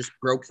wouldn't have just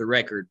broke the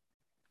record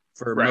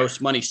for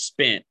most money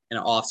spent in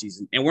an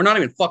offseason. And we're not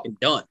even fucking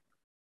done.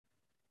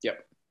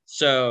 Yep.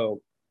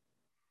 So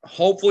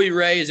hopefully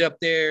Ray is up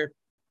there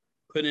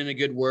putting in a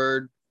good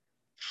word,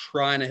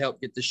 trying to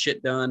help get this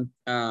shit done.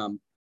 It's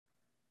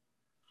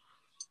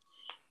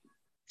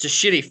a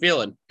shitty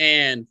feeling.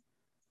 And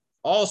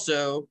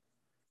also,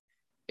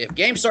 if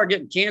games start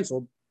getting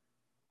canceled,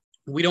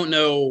 we don't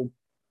know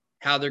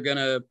how they're going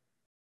to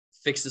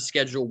fix the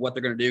schedule, what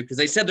they're going to do, because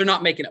they said they're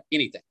not making up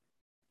anything.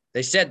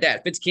 They said that.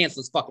 If it's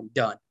canceled, it's fucking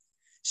done.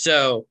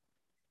 So,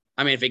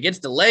 I mean, if it gets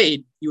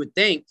delayed, you would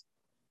think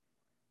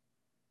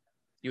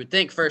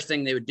first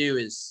thing they would do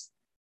is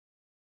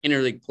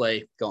interleague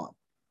play gone.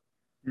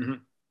 Mm-hmm.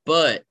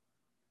 But,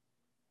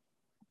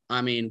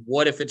 I mean,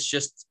 what if it's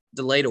just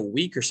delayed a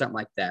week or something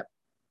like that?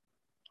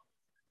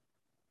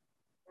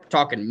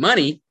 Talking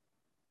money,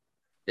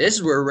 this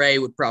is where Ray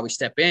would probably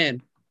step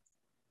in.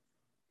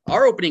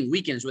 Our opening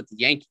weekend is with the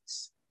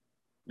Yankees.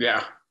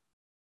 Yeah.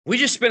 We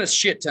just spent a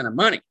shit ton of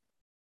money.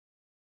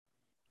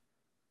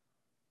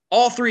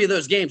 All 3 of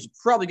those games are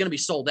probably going to be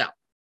sold out.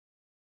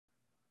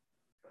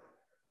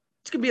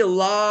 It's going to be a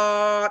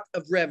lot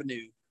of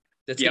revenue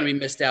that's going to be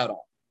missed out on.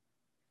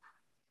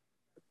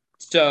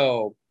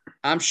 So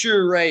I'm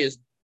sure Ray is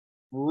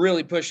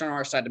really pushing on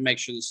our side to make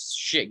sure this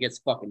shit gets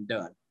fucking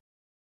done.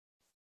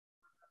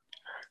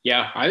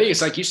 Yeah, I think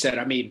it's like you said.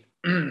 I mean,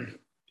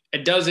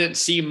 it doesn't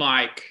seem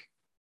like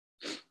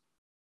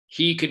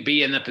he could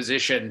be in the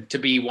position to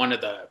be one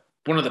of the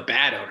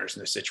bad owners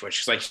in this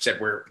situation. Like you said,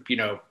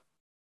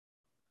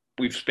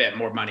 we've spent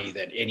more money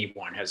than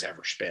anyone has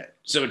ever spent.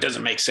 So it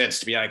doesn't make sense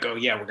to be like, oh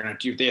yeah, we're going to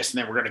do this. And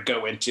then we're going to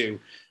go into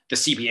the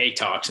CBA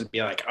talks and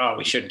be like, oh,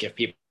 we shouldn't give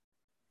people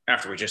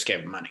after we just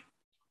gave them money.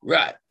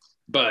 Right.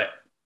 But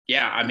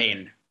yeah, I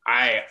mean,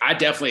 I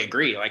definitely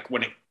agree. Like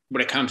when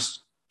it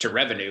comes to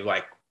revenue,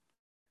 like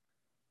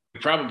we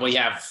probably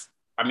have,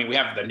 I mean, we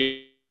have the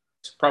new,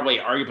 probably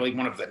arguably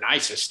one of the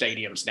nicest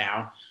stadiums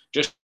now,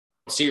 just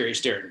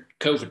serious during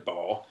COVID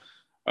ball.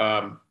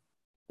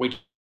 We,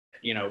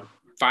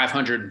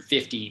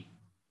 $550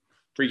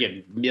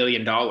 freaking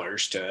million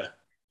to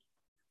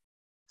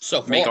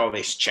make all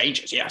these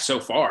changes. Yeah, so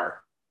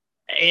far.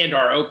 And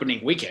our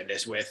opening weekend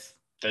is with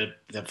the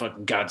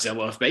fucking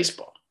Godzilla of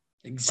baseball.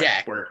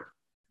 Exactly. Like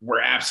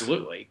we're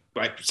absolutely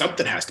like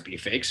something has to be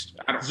fixed.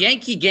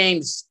 Yankee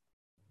games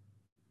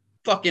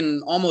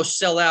fucking almost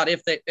sell out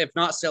if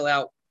not sell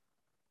out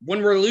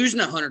when we're losing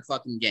 100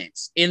 fucking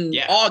games in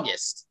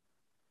August.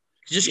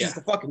 Just because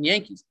the fucking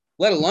Yankees,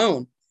 let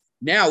alone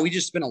now we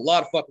just spent a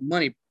lot of fucking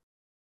money,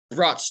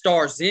 brought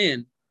stars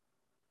in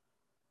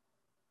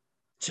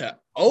to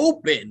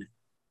open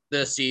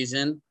the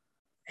season.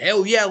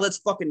 Hell yeah, let's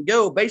fucking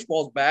go.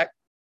 Baseball's back.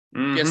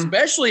 Mm-hmm.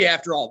 Especially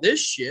after all this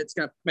shit. It's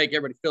going to make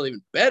everybody feel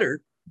even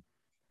better.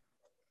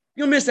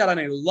 You'll miss out on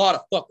a lot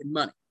of fucking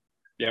money.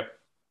 Yep.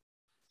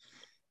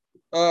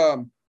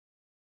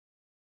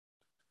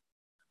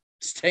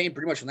 Staying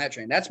pretty much on that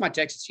train. That's my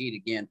Texas Heat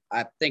again.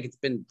 I think it's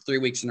been 3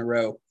 weeks in a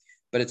row,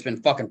 but it's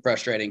been fucking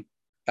frustrating.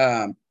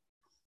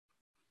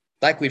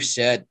 Like we've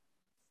said,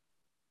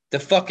 the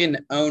fucking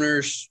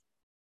owners,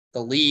 the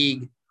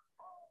league,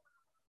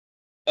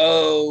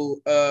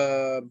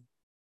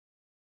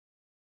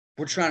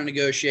 we're trying to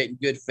negotiate in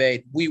good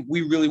faith. We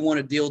really want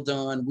a deal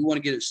done. We want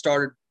to get it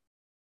started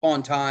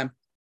on time.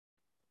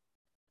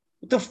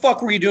 What the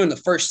fuck were you doing the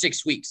first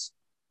 6 weeks?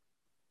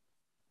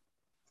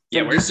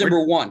 From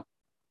December 1.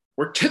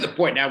 We're to the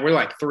point now. We're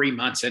like 3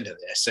 months into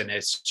this, and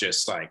it's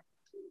just like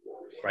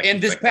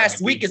and this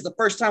past week is the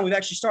first time we've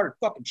actually started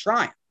fucking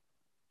trying.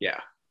 Yeah.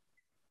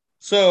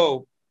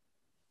 So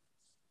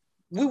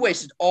we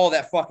wasted all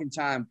that fucking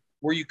time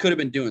where you could have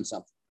been doing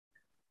something.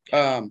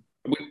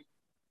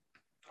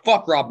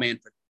 Fuck Rob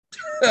Manfred.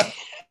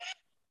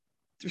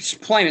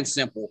 Just plain and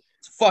simple.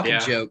 It's a fucking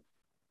joke.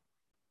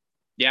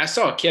 Yeah, I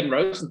saw Ken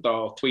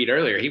Rosenthal tweet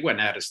earlier. He went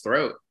at his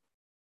throat.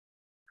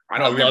 I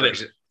don't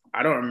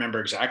remember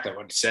exactly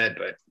what he said,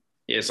 but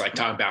he was like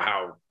talking about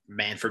how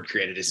Manfred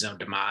created his own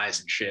demise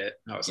and shit.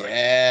 I was like,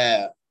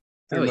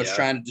 pretty much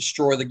trying to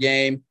destroy the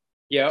game.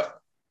 Yep.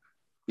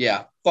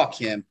 Yeah, fuck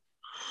him.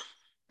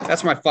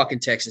 That's my fucking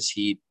Texas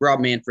Heat. Rob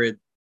Manfred,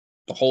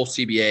 the whole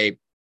CBA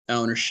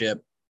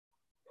ownership.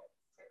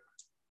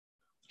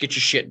 Get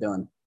your shit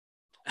done.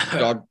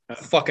 Dog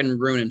fucking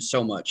ruining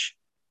so much.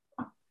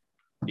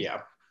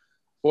 Yeah.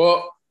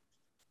 Well,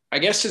 I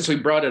guess since we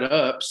brought it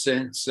up,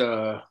 since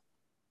we're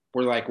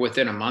like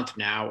within a month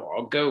now,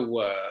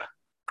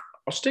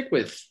 I'll stick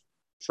with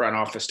front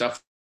office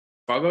stuff.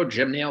 I'll go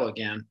Jim Neal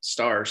again,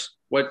 Stars.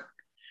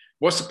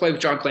 What's the play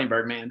with John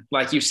Kilngberg, man?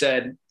 Like you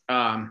said,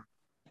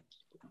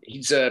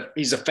 he's a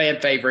fan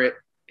favorite.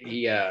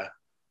 I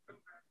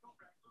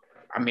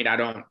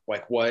don't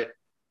like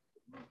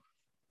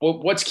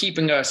what's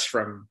keeping us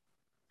from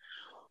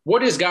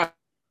what has gotten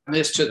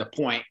this to the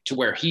point to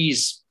where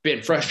he's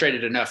been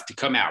frustrated enough to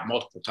come out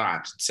multiple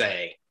times and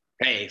say,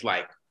 hey,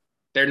 like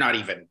they're not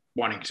even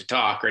wanting to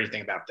talk or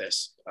anything about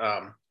this.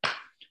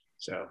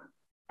 So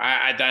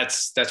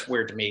that's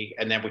weird to me.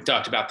 And then we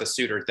talked about the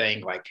Suter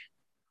thing, like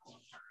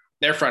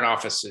their front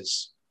office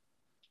is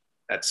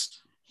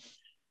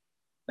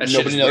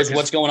nobody knows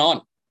what's going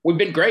on. We've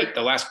been great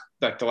the last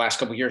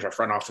couple of years. Our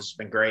front office has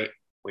been great.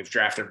 We've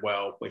drafted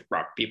well. We've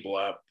brought people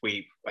up.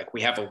 We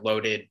have a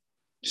loaded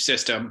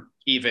system,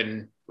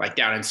 even like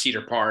down in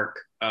Cedar Park.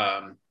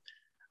 I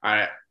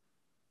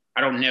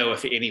don't know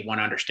if anyone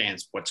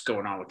understands what's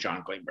going on with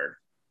John Kilngberg.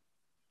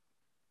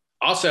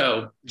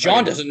 Also,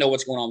 John doesn't know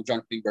what's going on with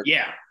John Kilngberg.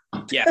 Yeah.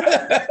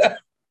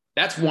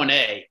 That's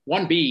 1A.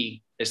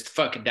 1B is the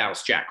fucking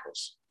Dallas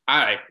Jackals.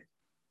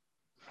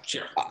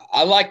 Sure.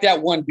 I like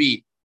that one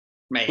beat.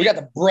 Man, We got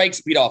the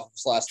brakes beat off of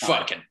us last night.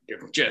 fucking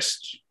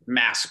just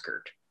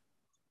massacred.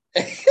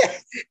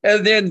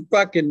 And then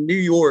fucking New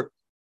York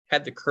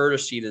had the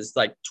courtesy to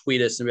like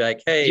tweet us and be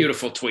like, hey,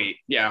 Beautiful tweet.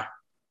 Yeah.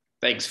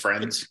 Thanks,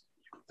 friends.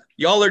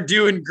 y'all are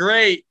doing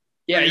great.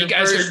 Yeah, for you your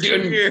guys are first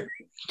doing year."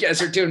 you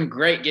guys are doing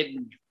great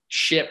getting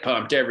shit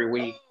pumped every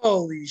week.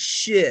 Holy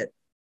shit.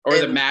 Or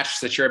the match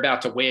that you're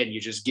about to win, you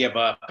just give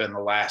up in the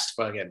last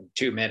fucking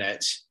 2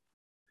 minutes.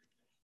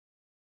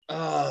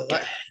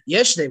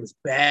 Yesterday was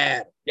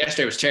bad.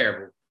 Yesterday was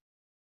terrible.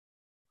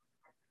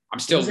 I'm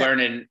still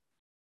learning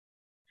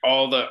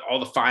all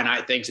the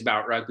finite things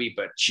about rugby,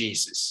 but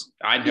Jesus,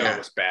 I know it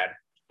was bad.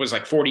 It was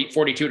like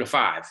 42 to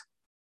 5,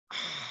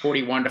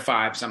 41 to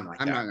 5, something like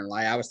that. I'm not gonna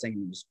lie, I was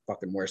thinking it was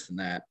fucking worse than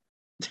that.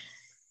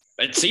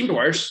 It seemed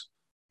worse.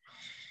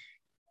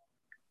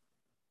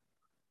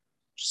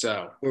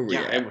 So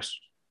it was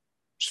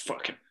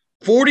fucking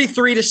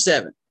 43 to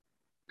 7.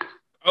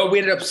 Oh, we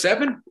ended up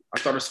 7? I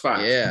thought it was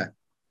 5. Yeah.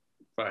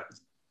 But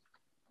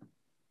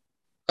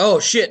oh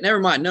shit, never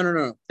mind.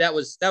 No. That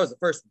was the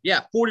first one.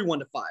 Yeah, 41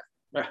 to 5.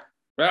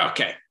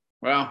 Okay.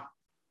 Well,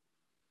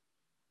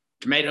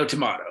 tomato.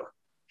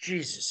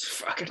 Jesus.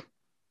 Fucking.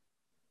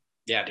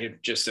 Yeah,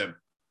 dude, just a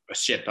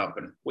shit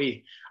pumping.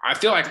 I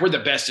feel like we're the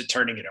best at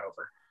turning it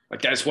over.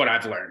 Like that's what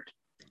I've learned.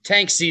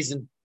 Tank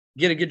season.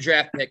 Get a good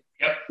draft pick.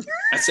 Yep.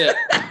 That's it.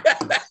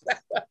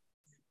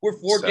 We're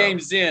 4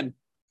 games in.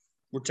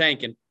 We're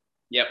tanking.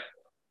 Yep.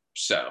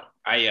 So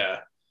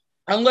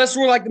unless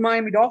we're like the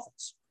Miami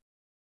Dolphins.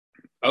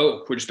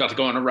 Oh, we're just about to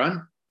go on a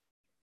run?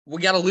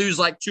 We got to lose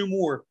like 2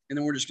 more, and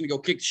then we're just going to go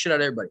kick the shit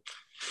out of everybody.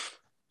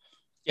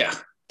 Yeah.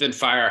 Then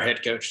fire our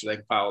head coach so they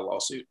can file a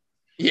lawsuit.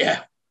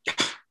 Yeah.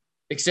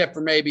 Except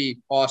for maybe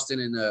Austin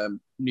and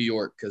New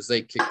York, because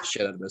they kick the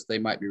shit out of us. They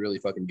might be really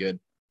fucking good.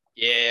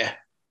 Yeah.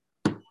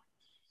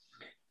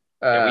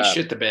 We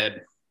shit the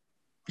bed.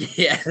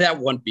 Yeah, that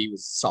 1B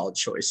was a solid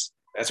choice.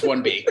 That's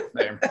 1B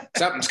there.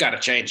 Something's got to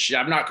change.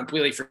 I'm not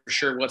completely for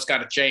sure what's got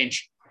to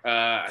change.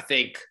 I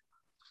think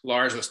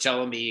Lars was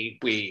telling me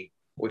we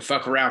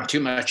fuck around too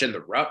much in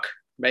the ruck,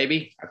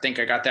 maybe. I think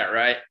I got that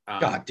right.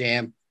 God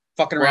damn.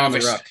 Fucking around the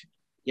ruck.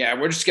 Yeah,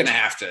 we're just going to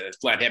have to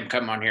let him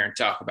come on here and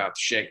talk about the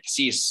shit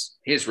because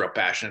he's real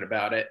passionate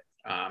about it.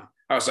 I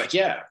was like,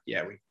 yeah,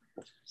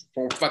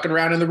 we're fucking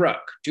around in the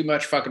ruck. Too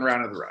much fucking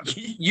around in the ruck.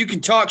 You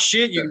can talk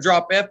shit. You can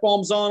drop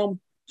F-bombs on them.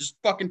 Just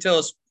fucking tell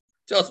us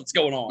what's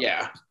going on.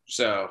 Yeah.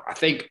 So I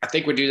think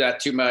we do that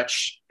too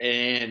much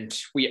and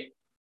we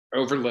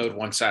overload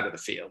one side of the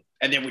field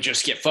and then we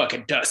just get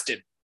fucking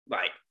dusted.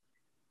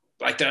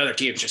 Like the other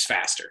team's just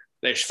faster.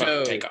 They just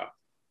fucking take off.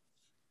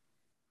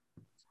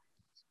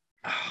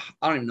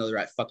 I don't even know the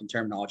right fucking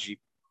terminology.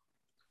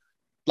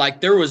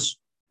 Like there was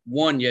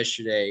one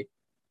yesterday.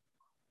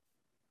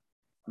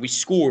 We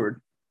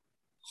scored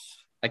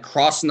like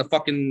crossing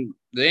the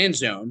end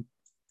zone,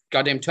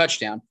 goddamn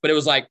touchdown. But it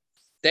was like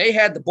they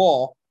had the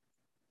ball,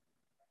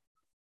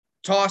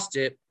 tossed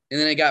it, and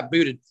then it got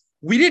booted.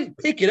 We didn't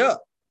pick it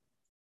up.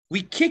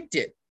 We kicked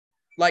it,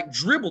 like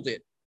dribbled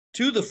it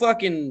to the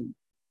fucking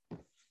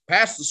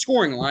past the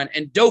scoring line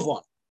and dove on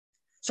it.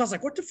 So I was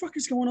like, what the fuck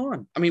is going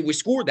on? I mean, we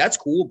scored. That's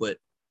cool, but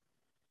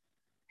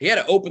he had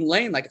an open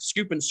lane, like a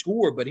scoop and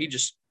score, but he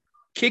just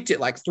kicked it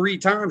like 3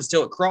 times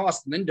until it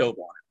crossed and then dove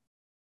on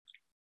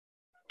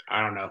it.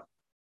 I don't know.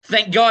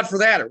 Thank God for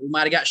that, or we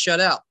might have got shut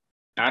out.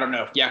 I don't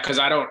know. Yeah, because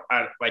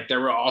there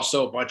were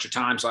also a bunch of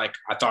times like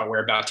I thought we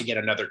were about to get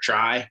another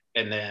try,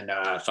 and then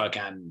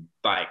fucking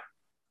like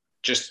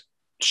just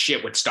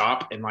shit would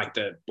stop in like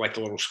the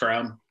little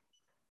scrum.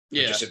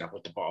 Yeah, just end up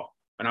with the ball,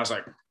 and I was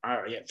like,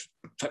 oh yeah,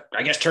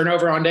 I guess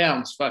turnover on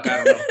downs. Fuck,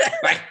 I don't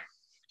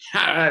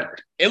know.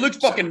 It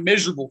looked fucking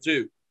miserable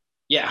too.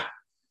 Yeah,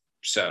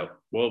 so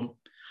we'll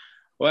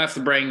have to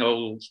bring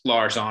old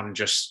Lars on and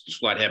just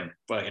let him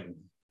fucking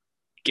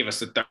give us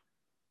the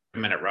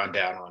 30-minute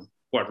rundown on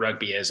what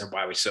rugby is and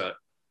why we suck.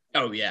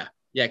 Oh, yeah.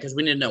 Yeah, because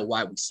we need to know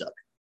why we suck.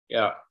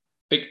 Yeah.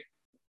 Pick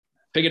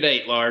a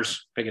date,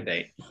 Lars. Pick a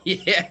date.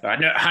 Yeah.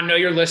 I know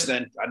you're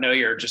listening. I know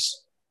you're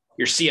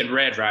seeing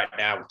red right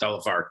now with all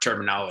of our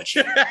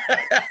terminology.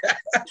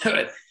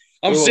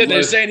 I'm sitting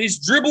there saying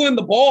he's dribbling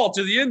the ball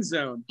to the end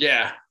zone.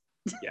 Yeah.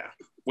 Yeah.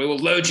 We will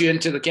load you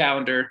into the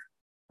calendar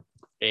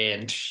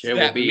and it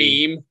will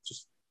be meme.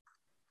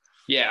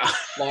 Yeah.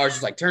 Lars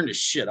is like, turn this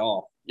shit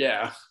off.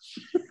 Yeah.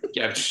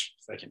 Yeah. Just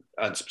fucking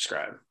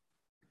unsubscribe.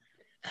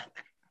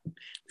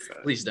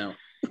 Please don't.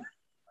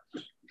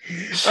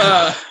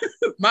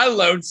 My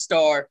lone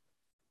star,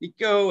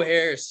 Nico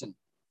Harrison,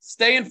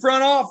 stay in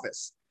front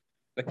office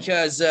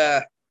because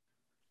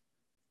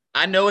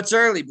I know it's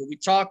early, but we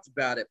talked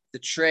about it. The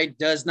trade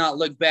does not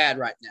look bad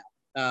right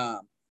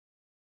now.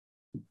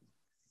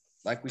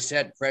 Like we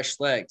said, fresh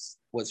legs.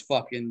 Was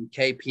fucking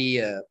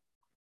KP a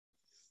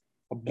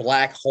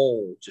black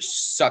hole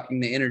just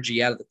sucking the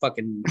energy out of the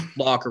fucking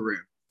locker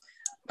room.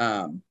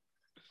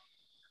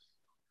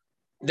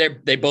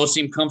 They both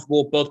seem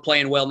comfortable, both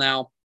playing well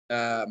now.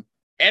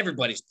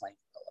 Everybody's playing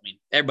well. I mean,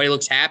 everybody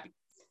looks happy.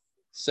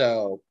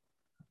 So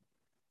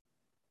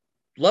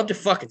love to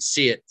fucking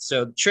see it.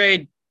 So the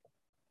trade,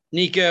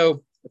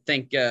 Nico, I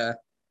think that's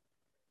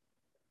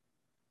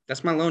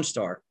my Lone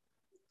Star.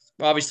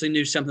 Obviously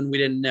knew something we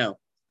didn't know.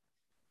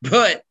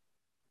 But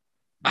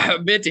I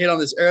meant to hit on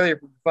this earlier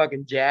from the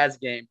fucking Jazz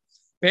game.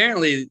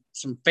 Apparently,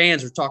 some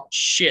fans were talking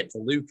shit to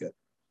Luka.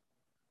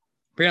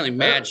 Apparently,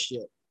 mad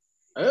shit.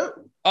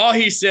 All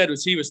he said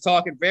was he was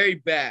talking very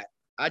bad.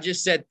 I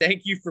just said,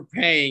 thank you for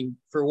paying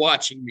for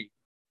watching me.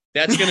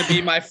 That's going to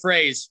be my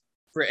phrase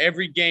for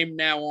every game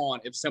now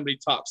on if somebody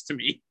talks to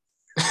me.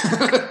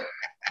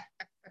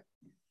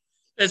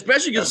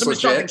 Especially because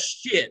somebody's talking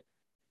shit.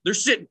 They're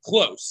sitting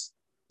close.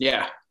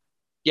 Yeah.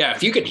 Yeah,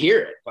 if you could hear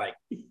it. Like,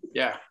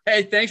 yeah.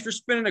 Hey, thanks for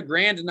spending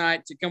 $1,000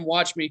 tonight to come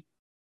watch me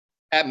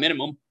at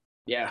minimum.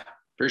 Yeah,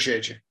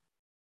 appreciate you.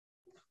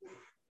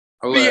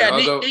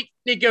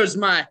 Nico's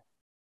my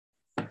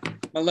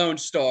Lone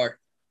Star.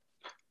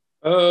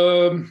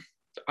 I'll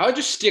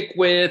just stick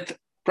with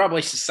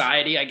probably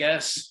Society, I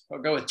guess.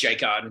 I'll go with Jake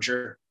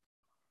Ottinger.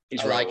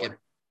 He's rolling. Like him.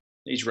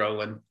 He's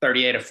rolling.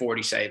 38 of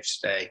 40 saves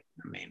today.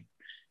 I mean,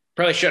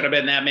 probably shouldn't have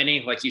been that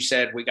many. Like you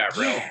said, we got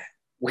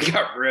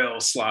real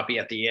sloppy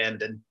at the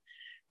end and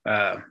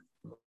a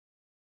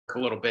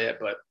little bit,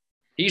 but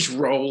he's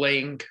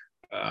rolling.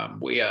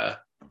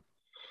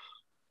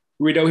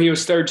 We know he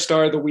was third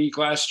star of the week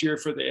last year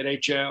for the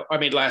NHL. I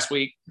mean, last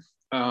week.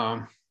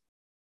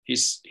 He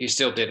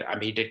still did. I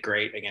mean, he did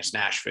great against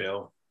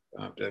Nashville.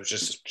 It was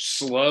just a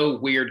slow,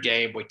 weird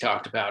game. We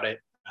talked about it.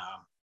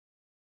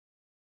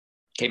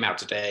 Came out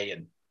today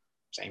and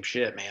same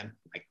shit, man.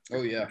 Like,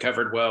 oh yeah,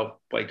 covered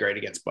well, played great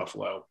against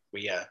Buffalo.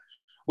 We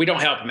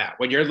don't help him out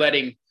when you're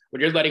letting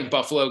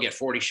Buffalo get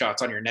 40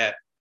 shots on your net.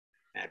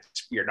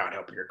 You're not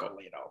helping your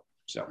goalie at all.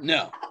 So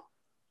no,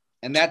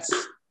 and it's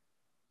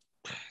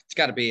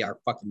got to be our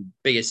fucking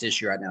biggest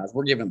issue right now is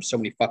we're giving them so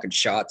many fucking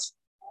shots.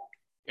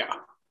 Yeah,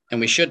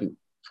 and we shouldn't.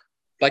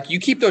 Like, you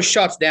keep those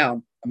shots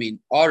down, I mean,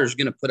 Otter's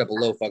going to put up a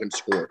low fucking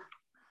score.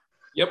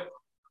 Yep.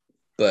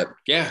 But,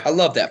 yeah, I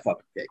love that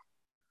fucking game.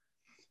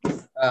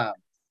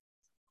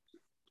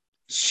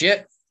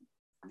 Shit.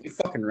 We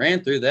fucking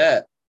ran through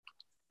that.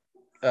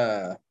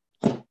 You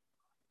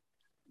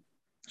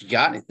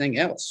got anything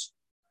else?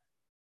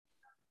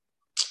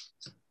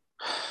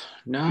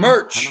 No.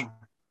 Merch.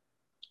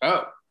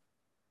 Oh.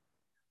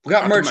 We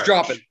got merch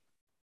dropping.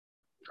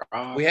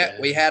 We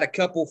had a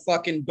couple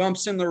fucking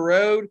bumps in the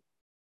road,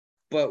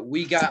 but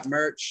we got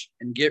merch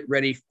and get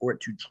ready for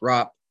it to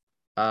drop.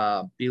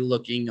 Be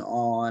looking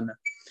on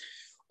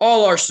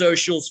all our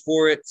socials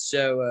for it.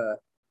 So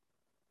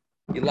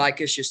you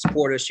like us, you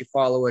support us, you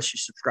follow us, you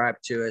subscribe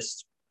to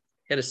us.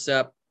 Hit us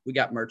up. We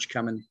got merch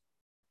coming.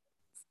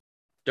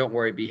 Don't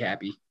worry, be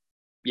happy.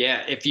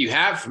 Yeah, if you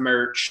have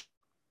merch,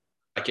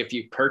 like if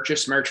you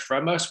purchase merch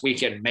from us, we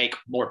can make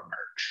more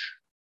merch.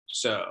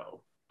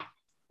 So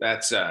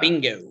that's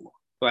bingo.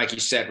 Like you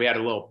said, we had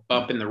a little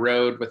bump in the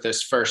road with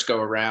this first go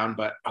around,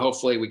 but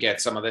hopefully we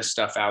get some of this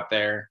stuff out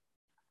there,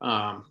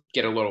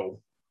 get a little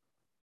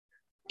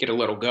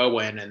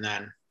going, and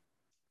then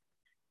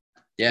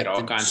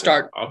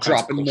start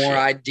dropping more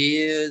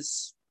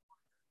ideas.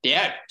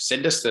 Yeah,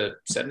 send us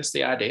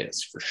the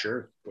ideas for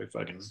sure. We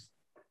fucking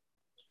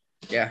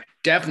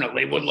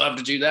definitely would love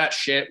to do that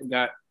shit. We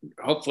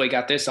hopefully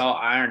got this all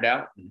ironed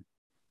out and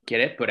get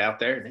it put out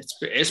there, and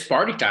it's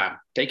party time.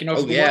 Taking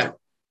over the world,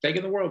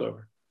 taking the world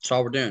over. That's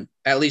all we're doing.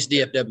 At least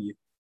DFW.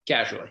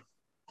 Casually.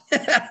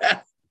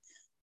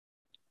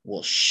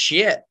 Well,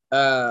 shit.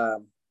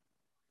 Golden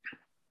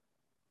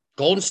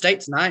State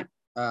tonight.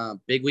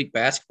 Big week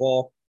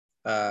basketball.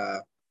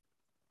 Hell,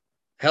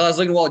 I was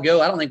looking a while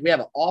ago. I don't think we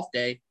have an off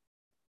day.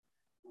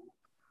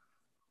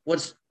 We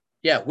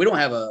don't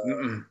have a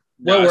 –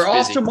 well, we're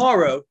off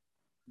tomorrow.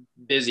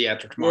 Busy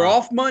after tomorrow. We're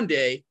off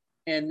Monday,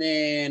 and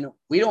then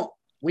we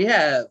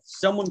have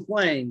someone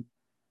playing,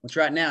 which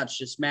right now it's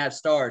just Mavs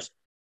Stars.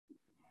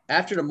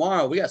 After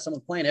tomorrow, we got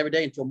someone playing every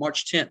day until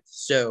March 10th.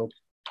 So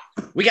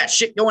we got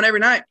shit going every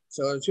night.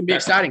 So it's going to be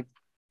exciting.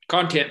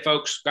 Content,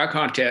 folks. Got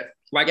content.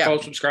 Follow,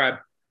 subscribe.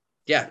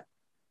 Yeah.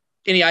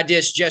 Any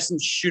ideas,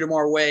 suggestions, shoot them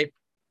our way.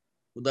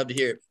 We'd love to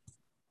hear it.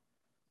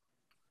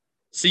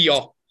 See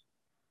y'all.